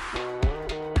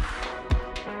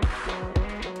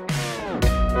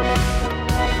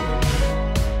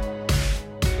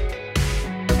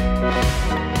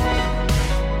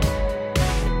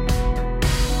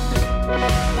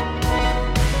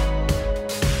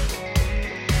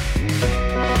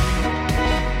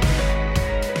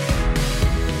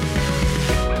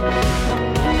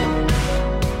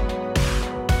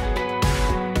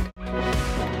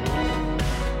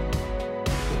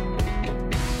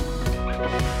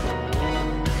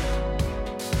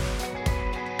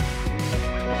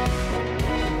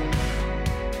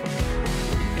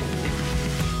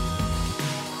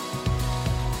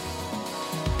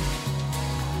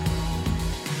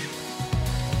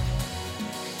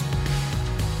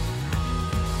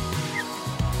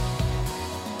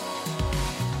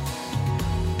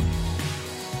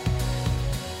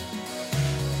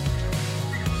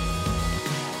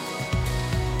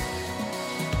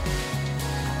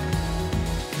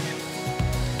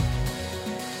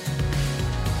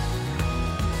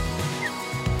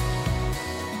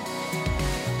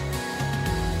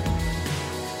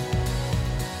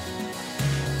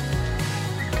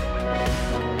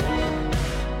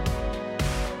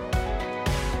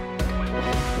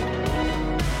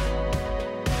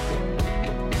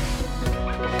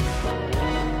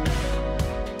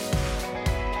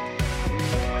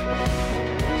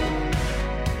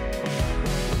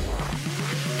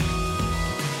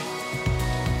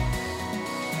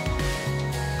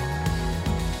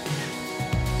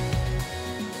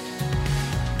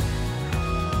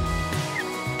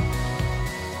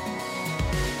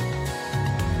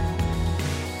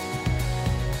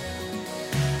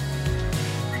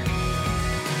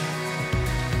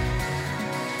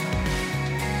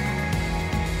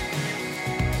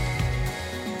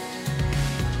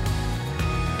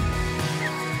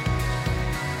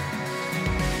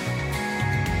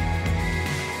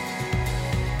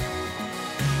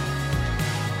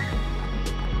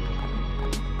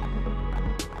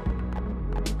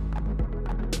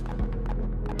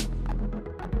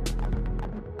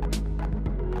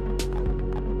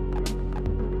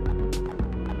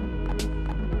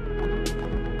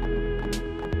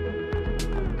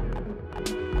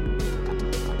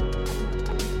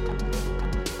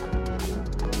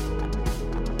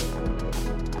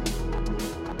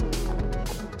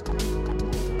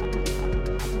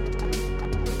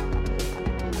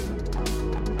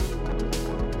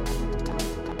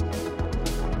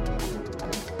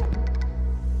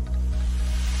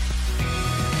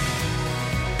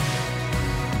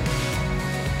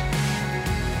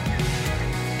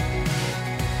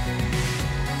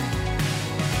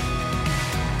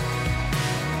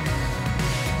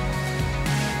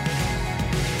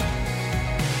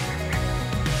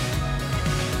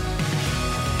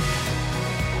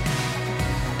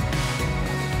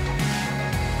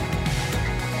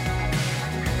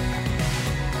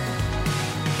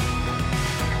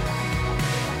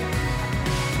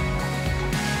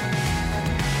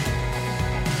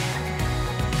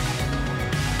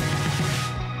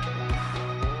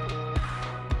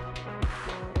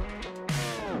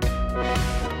 Thank